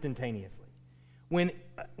happen instantaneously. When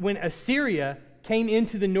Assyria came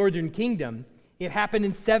into the northern kingdom, it happened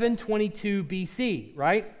in 722 BC,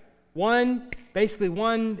 right? Basically,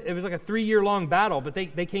 it was like a 3-year-long battle, but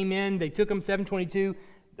they came in, they took them 722,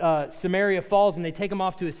 Samaria falls, and they take them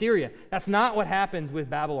off to Assyria. That's not what happens with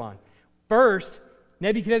Babylon. First,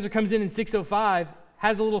 Nebuchadnezzar comes in 605,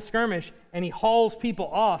 has a little skirmish, and he hauls people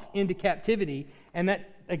off into captivity. And that,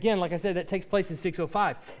 again, like I said, that takes place in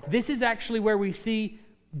 605. This is actually where we see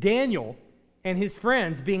Daniel and his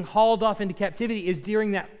friends being hauled off into captivity, is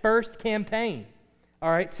during that first campaign. All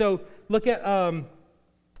right, so look at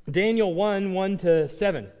Daniel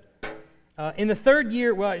 1:1-7. In the third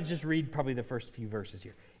year, well, I just read probably the first few verses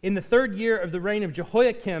here. In the third year of the reign of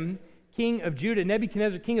Jehoiakim, king of Judah,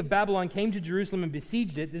 Nebuchadnezzar, king of Babylon, came to Jerusalem and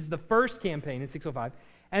besieged it. This is the first campaign in 605.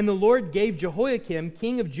 And the Lord gave Jehoiakim,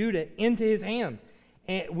 king of Judah, into his hand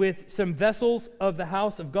with some vessels of the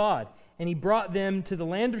house of God. And he brought them to the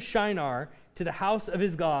land of Shinar, to the house of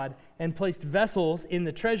his God, and placed vessels in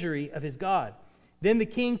the treasury of his God. Then the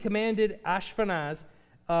king commanded Ashpenaz,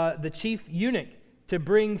 the chief eunuch, to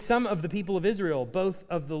bring some of the people of Israel, both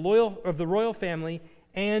of the royal family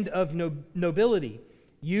and of nobility,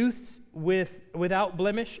 youths without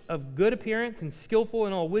blemish, of good appearance and skillful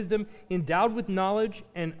in all wisdom, endowed with knowledge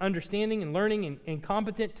and understanding and learning, and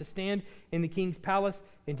competent to stand in the king's palace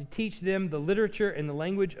and to teach them the literature and the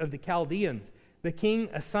language of the Chaldeans. The king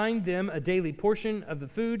assigned them a daily portion of the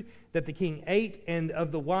food that the king ate and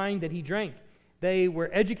of the wine that he drank. They were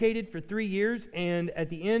educated for 3 years, and at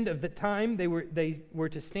the end of the time they were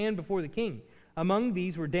to stand before the king. Among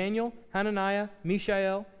these were Daniel, Hananiah,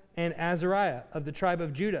 Mishael, and Azariah of the tribe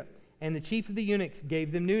of Judah. And the chief of the eunuchs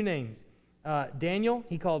gave them new names. Daniel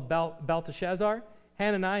he called Belteshazzar,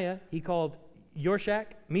 Hananiah he called Yorshak,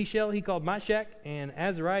 Mishael he called Mashak, and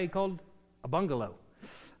Azariah he called a bungalow.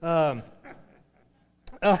 Yorshak,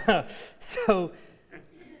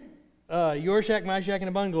 Mashak, and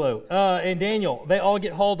a bungalow. And Daniel, they all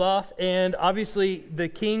get hauled off, and obviously the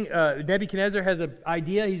king, Nebuchadnezzar, has an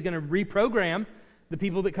idea. He's going to reprogram the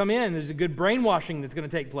people that come in. There's a good brainwashing that's going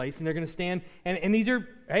to take place, and they're going to stand, and these are,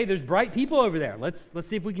 hey, there's bright people over there. Let's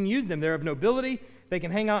see if we can use them. They're of nobility. They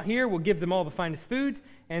can hang out here. We'll give them all the finest foods,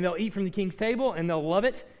 and they'll eat from the king's table, and they'll love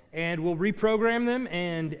it, and we'll reprogram them,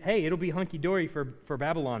 and hey, it'll be hunky-dory for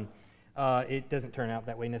Babylon. It doesn't turn out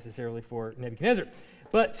that way necessarily for Nebuchadnezzar.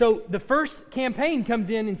 But so the first campaign comes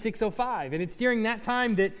in 605, and it's during that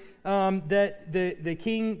time that the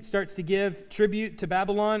king starts to give tribute to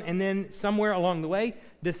Babylon, and then somewhere along the way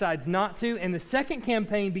decides not to. And the second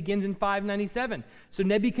campaign begins in 597. So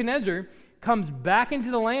Nebuchadnezzar comes back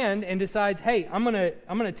into the land and decides, hey, I'm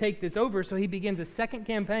gonna take this over. So he begins a second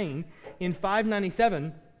campaign in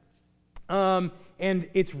 597, and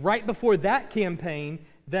it's right before that campaign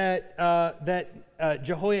that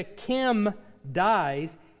Jehoiakim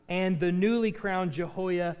dies, and the newly crowned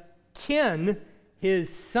Jehoiakim,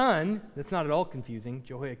 his son, that's not at all confusing,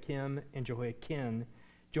 Jehoiakim and Jehoiakim.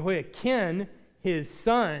 Jehoiakim, his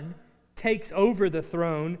son, takes over the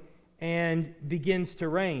throne and begins to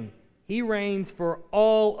reign. He reigns for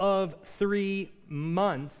all of 3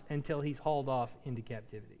 months until he's hauled off into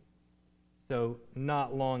captivity. So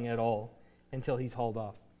not long at all until he's hauled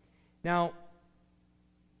off. Now,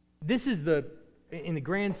 this is in the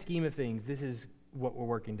grand scheme of things, this is what we're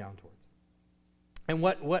working down towards. And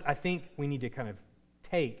what I think we need to kind of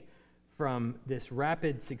take from this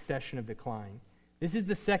rapid succession of decline. This is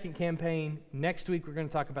the second campaign. Next week we're going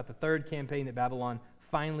to talk about the third campaign that Babylon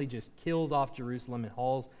finally just kills off Jerusalem and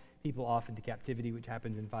hauls people off into captivity, which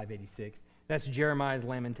happens in 586. That's Jeremiah's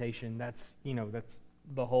lamentation. That's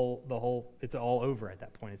the whole, it's all over at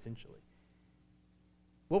that point, essentially.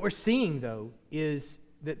 What we're seeing, though, is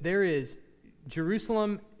that there is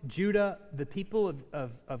Jerusalem, Judah, the people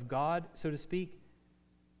of God, so to speak,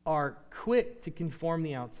 are quick to conform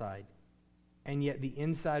the outside, and yet the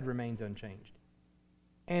inside remains unchanged.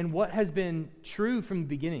 And what has been true from the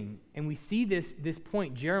beginning, and we see this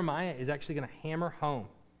point, Jeremiah is actually going to hammer home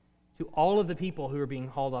to all of the people who are being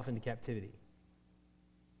hauled off into captivity.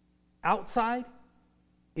 Outside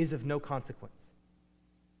is of no consequence.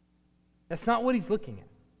 That's not what he's looking at.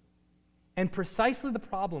 And precisely the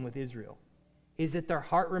problem with Israel is that their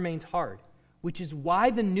heart remains hard, which is why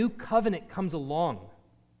the new covenant comes along.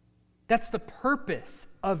 That's the purpose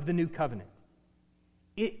of the new covenant.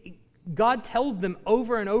 God tells them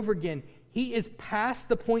over and over again, he is past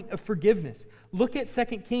the point of forgiveness. Look at 2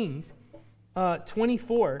 Kings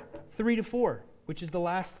 24, 3-4, which is the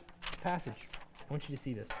last passage. I want you to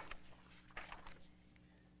see this.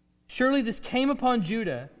 Surely this came upon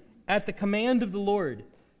Judah at the command of the Lord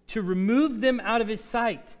to remove them out of his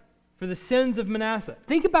sight for the sins of Manasseh.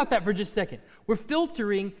 Think about that for just a second. We're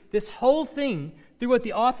filtering this whole thing through what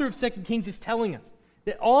the author of 2 Kings is telling us.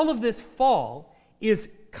 That all of this fall is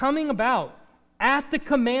coming about at the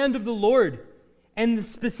command of the Lord. And the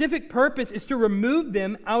specific purpose is to remove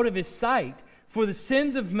them out of his sight for the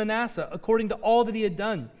sins of Manasseh, according to all that he had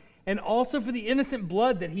done, and also for the innocent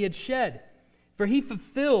blood that he had shed. For he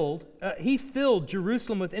filled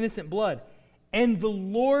Jerusalem with innocent blood, and the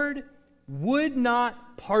Lord would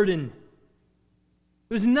not pardon.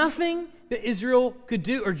 There was nothing that Israel could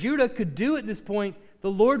do, or Judah could do at this point.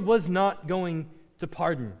 The Lord was not going to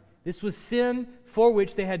pardon. This was sin for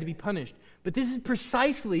which they had to be punished. But this is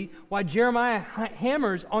precisely why Jeremiah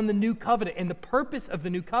hammers on the new covenant and the purpose of the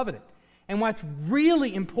new covenant, and why it's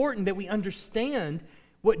really important that we understand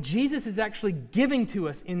what Jesus is actually giving to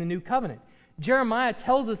us in the new covenant. Jeremiah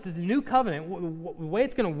tells us that the new covenant, the way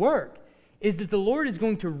it's going to work, is that the Lord is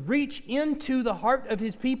going to reach into the heart of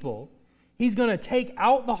his people. He's going to take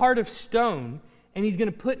out the heart of stone, and he's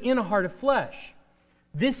going to put in a heart of flesh.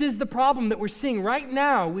 This is the problem that we're seeing right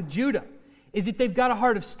now with Judah, is that they've got a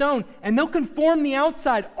heart of stone, and they'll conform the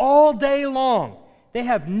outside all day long. They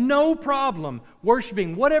have no problem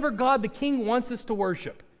worshiping whatever God the king wants us to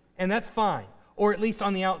worship, and that's fine, or at least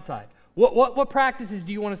on the outside. What practices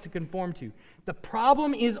do you want us to conform to? The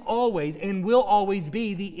problem is always and will always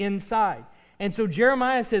be the inside. And so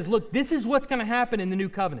Jeremiah says, look, this is what's going to happen in the new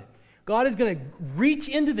covenant. God is going to reach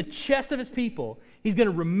into the chest of his people. He's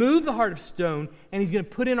going to remove the heart of stone, and he's going to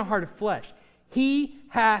put in a heart of flesh. He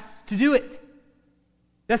has to do it.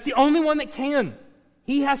 That's the only one that can.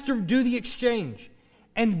 He has to do the exchange.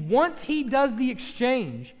 And once he does the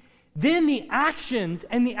exchange, then the actions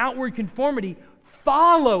and the outward conformity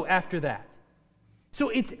follow after that. So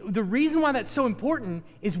it's the reason why that's so important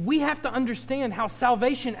is we have to understand how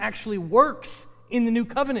salvation actually works in the new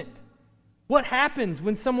covenant. What happens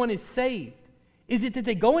when someone is saved? Is it that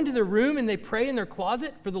they go into their room and they pray in their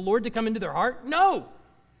closet for the Lord to come into their heart? No.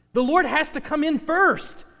 The Lord has to come in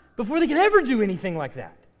first before they can ever do anything like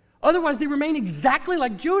that. Otherwise, they remain exactly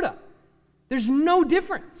like Judah. There's no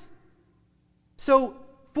difference. So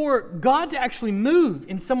for God to actually move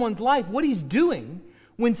in someone's life, what he's doing,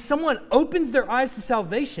 when someone opens their eyes to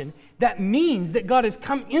salvation, that means that God has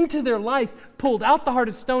come into their life, pulled out the heart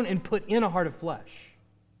of stone, and put in a heart of flesh.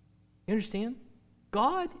 You understand?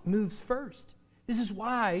 God moves first. This is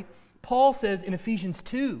why Paul says in Ephesians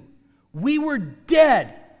 2, we were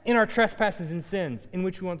dead in our trespasses and sins in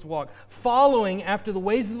which we once walked, following after the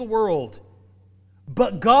ways of the world.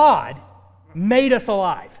 But God made us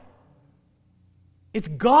alive. It's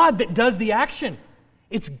God that does the action.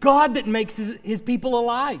 It's God that makes his people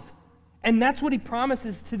alive. And that's what he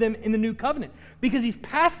promises to them in the new covenant, because he's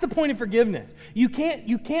past the point of forgiveness. You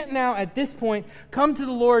can't now at this point come to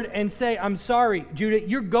the Lord and say, I'm sorry, Judah,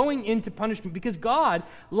 you're going into punishment, because God,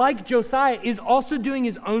 like Josiah, is also doing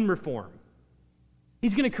his own reform.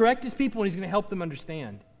 He's going to correct his people and he's going to help them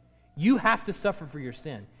understand. You have to suffer for your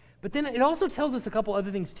sin. But then it also tells us a couple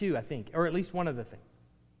other things too, I think, or at least one other thing.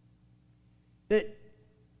 That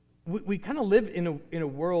we kind of live in a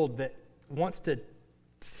world that wants to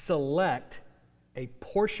select a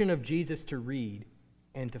portion of Jesus to read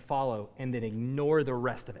and to follow and then ignore the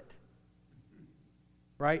rest of it.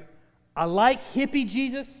 Right? I like hippie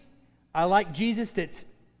Jesus. I like Jesus that's,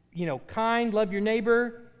 kind, love your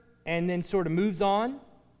neighbor, and then sort of moves on.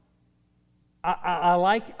 I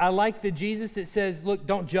like the Jesus that says, look,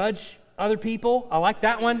 don't judge other people. I like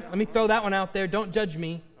that one. Let me throw that one out there. Don't judge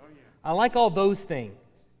me. I like all those things.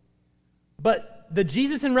 But the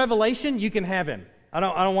Jesus in Revelation, you can have him. I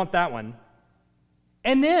don't want that one.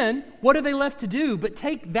 And then, what are they left to do but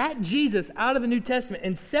take that Jesus out of the New Testament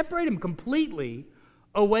and separate him completely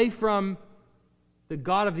away from the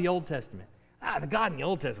God of the Old Testament? The God in the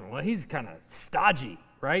Old Testament, well, he's kind of stodgy,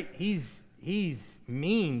 right? He's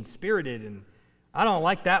mean-spirited, and I don't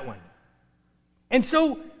like that one. And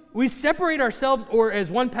so we separate ourselves, or as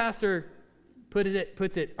one pastor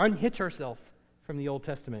puts it, unhitch ourselves from the Old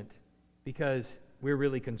Testament because we're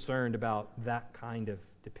really concerned about that kind of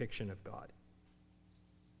depiction of God.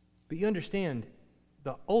 But you understand,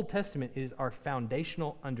 the Old Testament is our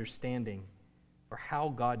foundational understanding for how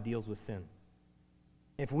God deals with sin.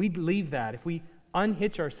 If we leave that, if we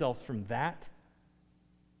unhitch ourselves from that,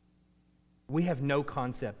 we have no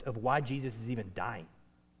concept of why Jesus is even dying.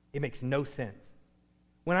 It makes no sense.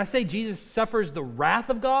 When I say Jesus suffers the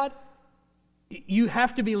wrath of God, you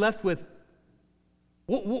have to be left with,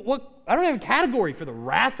 what? I don't have a category for the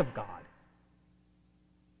wrath of God.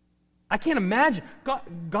 I can't imagine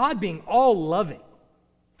God being all loving,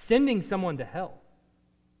 sending someone to hell.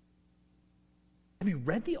 Have you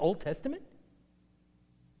read the Old Testament?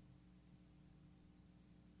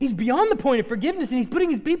 He's beyond the point of forgiveness, and he's putting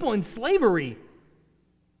his people in slavery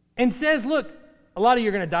and says, look, a lot of you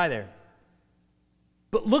are going to die there.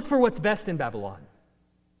 but look for what's best in Babylon.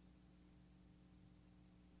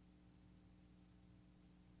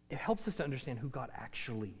 It helps us to understand who God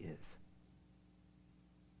actually is.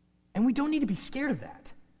 And we don't need to be scared of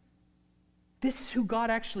that. This is who God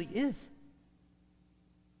actually is.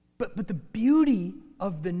 But the beauty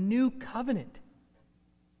of the new covenant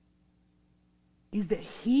is that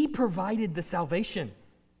he provided the salvation.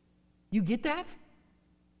 You get that?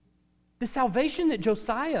 The salvation that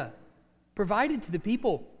Josiah provided to the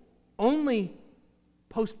people only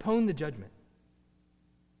postponed the judgment.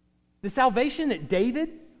 The salvation that David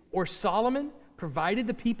or Solomon provided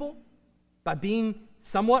the people by being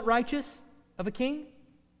somewhat righteous of a king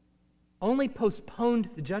only postponed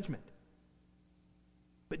the judgment.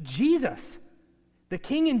 But Jesus, the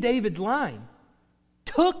king in David's line,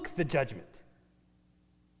 took the judgment,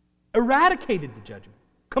 eradicated the judgment,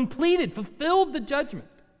 completed, fulfilled the judgment.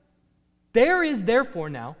 There is therefore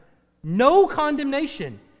now no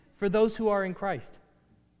condemnation for those who are in Christ.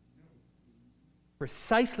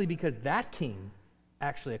 Precisely because that king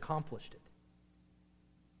actually accomplished it.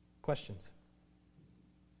 Questions?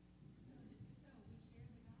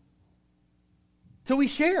 So we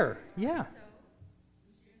share, yeah.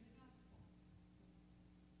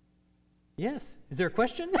 Yes. Is there a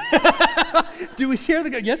question? Do we share the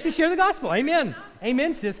gospel? Yes, we share the gospel. Amen.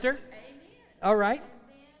 Amen, sister. All right.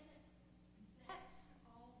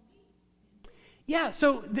 Yeah,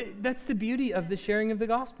 so that's the beauty of the sharing of the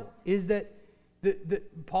gospel, is that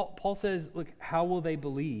Paul says, look, how will they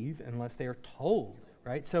believe unless they are told,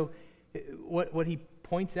 right? So what he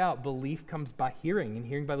points out, belief comes by hearing, and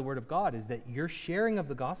hearing by the word of God, is that your sharing of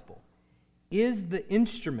the gospel is the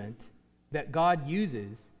instrument that God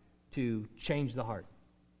uses to change the heart.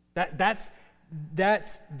 That's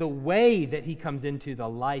the way that he comes into the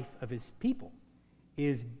life of his people,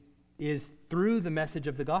 is through the message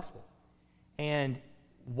of the gospel. And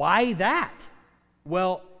why that?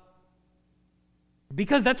 Well,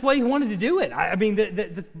 because that's why he wanted to do it. I mean,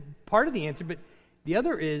 that's part of the answer, but the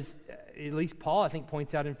other is, at least Paul, I think,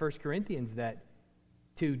 points out in 1 Corinthians that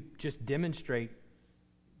to just demonstrate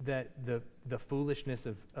that the foolishness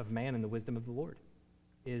of man and the wisdom of the Lord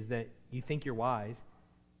is that you think you're wise.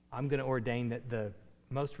 I'm going to ordain that the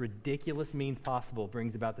most ridiculous means possible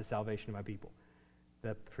brings about the salvation of my people.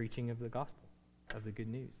 The preaching of the gospel, of the good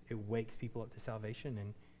news. It wakes people up to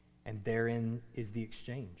salvation, and therein is the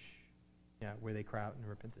exchange, where they cry out in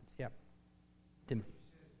repentance. Yeah. Timothy.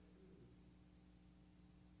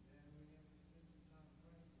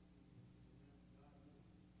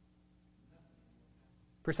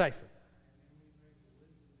 Precisely.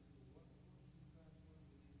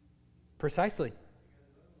 Precisely.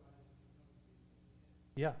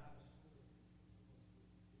 Yeah.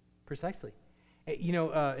 Precisely.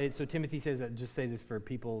 So Timothy says, just say this for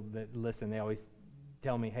people that listen, they always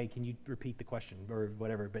tell me, hey, can you repeat the question or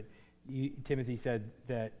whatever? But Timothy said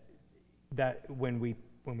that when we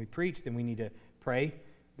preach, then we need to pray,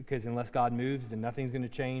 because unless God moves, then nothing's going to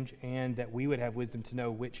change, and that we would have wisdom to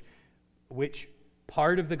know which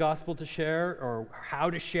part of the gospel to share, or how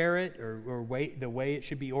to share it, or the way it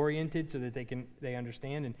should be oriented so that they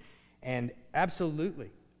understand. And absolutely,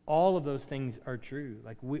 all of those things are true.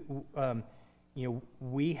 Like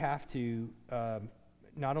we have to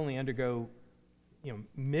not only undergo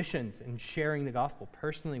missions and sharing the gospel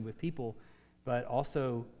personally with people, but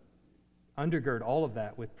also undergird all of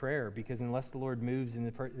that with prayer, because unless the Lord moves in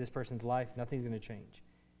this person's life, nothing's going to change.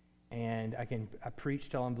 And I preach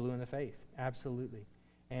till I'm blue in the face, absolutely.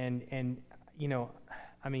 And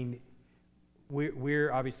I mean,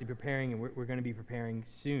 we're obviously preparing, and we're going to be preparing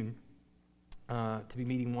soon to be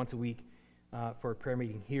meeting once a week for a prayer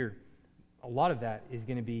meeting here. A lot of that is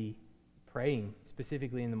going to be praying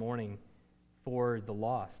specifically in the morning for the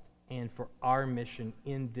lost and for our mission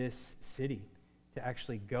in this city to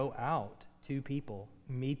actually go out to people,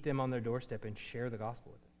 meet them on their doorstep, and share the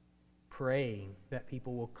gospel with them, praying that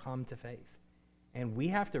people will come to faith. And we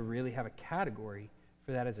have to really have a category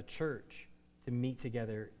for that as a church, to meet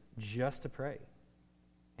together just to pray.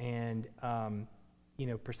 And,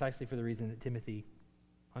 precisely for the reason that Timothy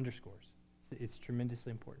underscores. It's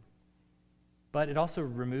tremendously important. But it also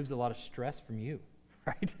removes a lot of stress from you,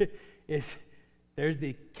 right? There's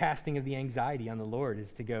the casting of the anxiety on the Lord,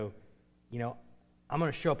 is to go, I'm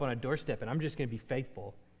going to show up on a doorstep and I'm just going to be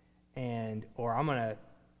faithful, or I'm going to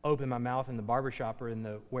open my mouth in the barbershop or in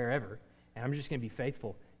the wherever, and I'm just going to be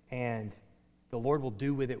faithful, and the Lord will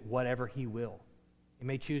do with it whatever he will. He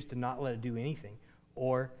may choose to not let it do anything,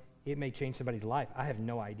 or it may change somebody's life. I have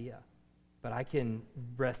no idea. But I can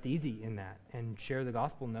rest easy in that and share the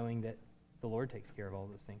gospel knowing that the Lord takes care of all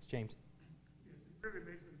those things. James? Yes, it really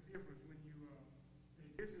makes a difference when you say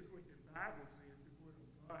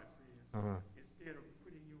Uh-huh. instead of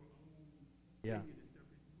putting your own Yeah. opinion and stuff.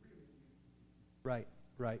 It's really useful. Right,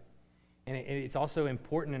 right. And it's also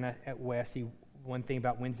important, and at way I see one thing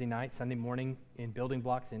about Wednesday night, Sunday morning in building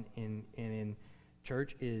blocks and in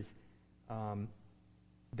church is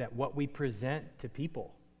that what we present to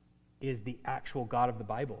people is the actual God of the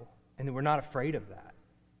Bible, and that we're not afraid of that.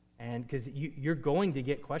 And because you're going to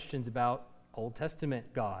get questions about Old Testament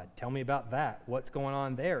God. Tell me about that. What's going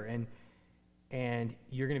on there? And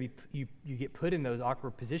you're going to be, you get put in those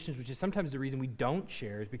awkward positions, which is sometimes the reason we don't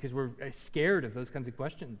share is because we're scared of those kinds of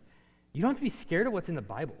questions. You don't have to be scared of what's in the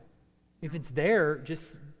Bible. If it's there,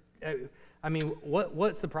 just,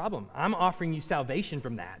 what's the problem? I'm offering you salvation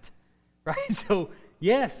from that, right? So,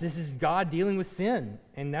 yes, this is God dealing with sin,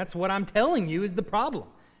 and that's what I'm telling you is the problem.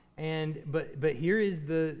 But here is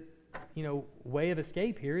the, way of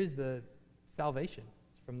escape. Here is the salvation.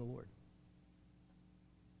 It's from the Lord.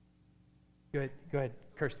 Go ahead,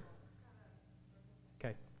 Kirsten.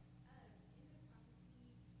 Okay.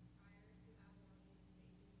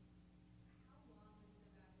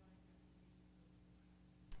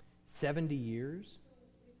 70 years?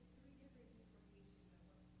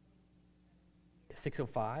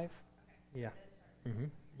 605? Yeah. Mm-hmm.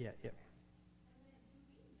 Yeah, yeah.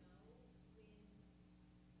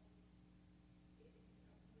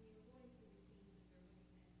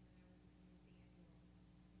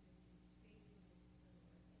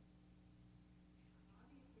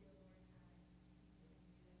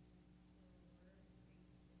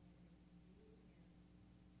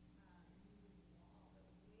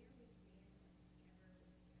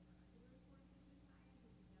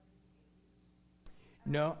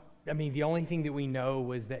 No, the only thing that we know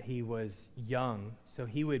was that he was young, so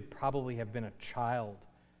he would probably have been a child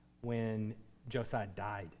when Josiah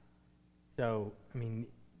died. So,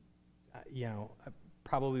 I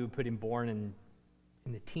probably would put him born in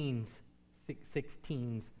the teens, six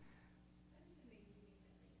teens.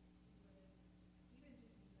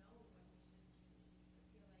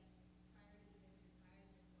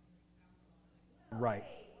 Right,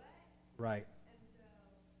 right.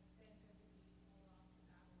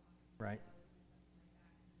 Right.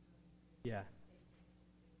 Yeah.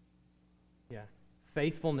 Yeah.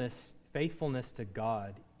 Faithfulness to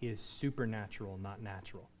God is supernatural, not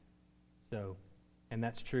natural. So, and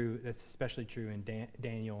that's true. That's especially true in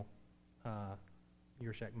Daniel,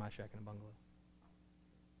 Yershak, Meshach, and Abednego.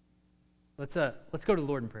 Let's go to the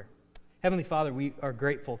Lord in prayer. Heavenly Father, we are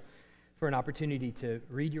grateful for an opportunity to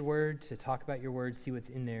read your word, to talk about your word, see what's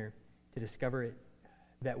in there, to discover it,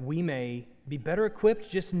 that we may be better equipped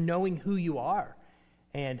just knowing who you are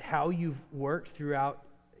and how you've worked throughout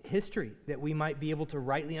history, that we might be able to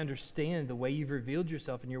rightly understand the way you've revealed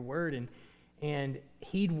yourself in your word and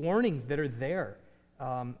heed warnings that are there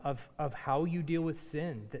of how you deal with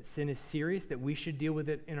sin, that sin is serious, that we should deal with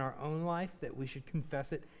it in our own life, that we should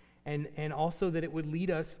confess it, and also that it would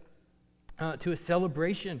lead us to a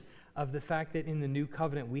celebration of the fact that in the new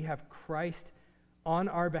covenant we have Christ on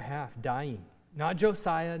our behalf dying. Not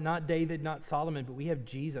Josiah, not David, not Solomon, but we have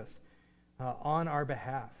Jesus on our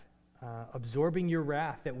behalf, absorbing your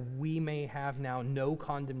wrath that we may have now no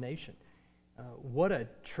condemnation. What a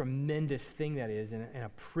tremendous thing that is, and a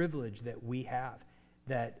privilege that we have,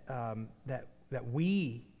 that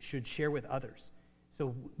we should share with others.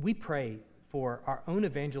 So we pray for our own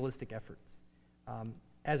evangelistic efforts.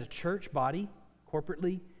 As a church body,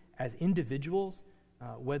 corporately, as individuals,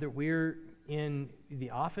 whether we're in the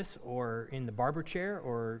office or in the barber chair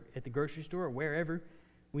or at the grocery store or wherever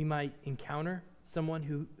we might encounter someone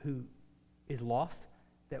who is lost,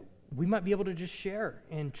 that we might be able to just share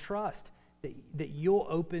and trust that you'll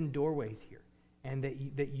open doorways here and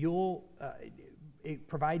that you'll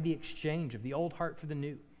provide the exchange of the old heart for the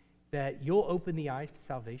new, that you'll open the eyes to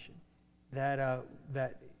salvation, and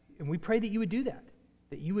we pray that you would do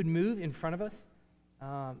that you would move in front of us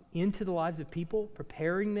into the lives of people,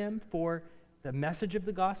 preparing them for the message of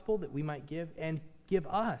the gospel that we might give, and give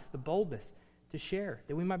us the boldness to share,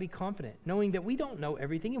 that we might be confident, knowing that we don't know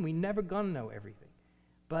everything and we never gonna know everything,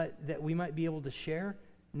 but that we might be able to share,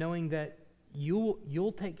 knowing that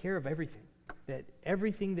you'll take care of everything, that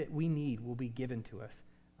everything that we need will be given to us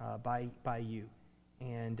by you,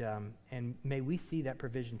 and may we see that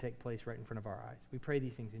provision take place right in front of our eyes. We pray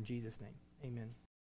these things in Jesus' name. Amen.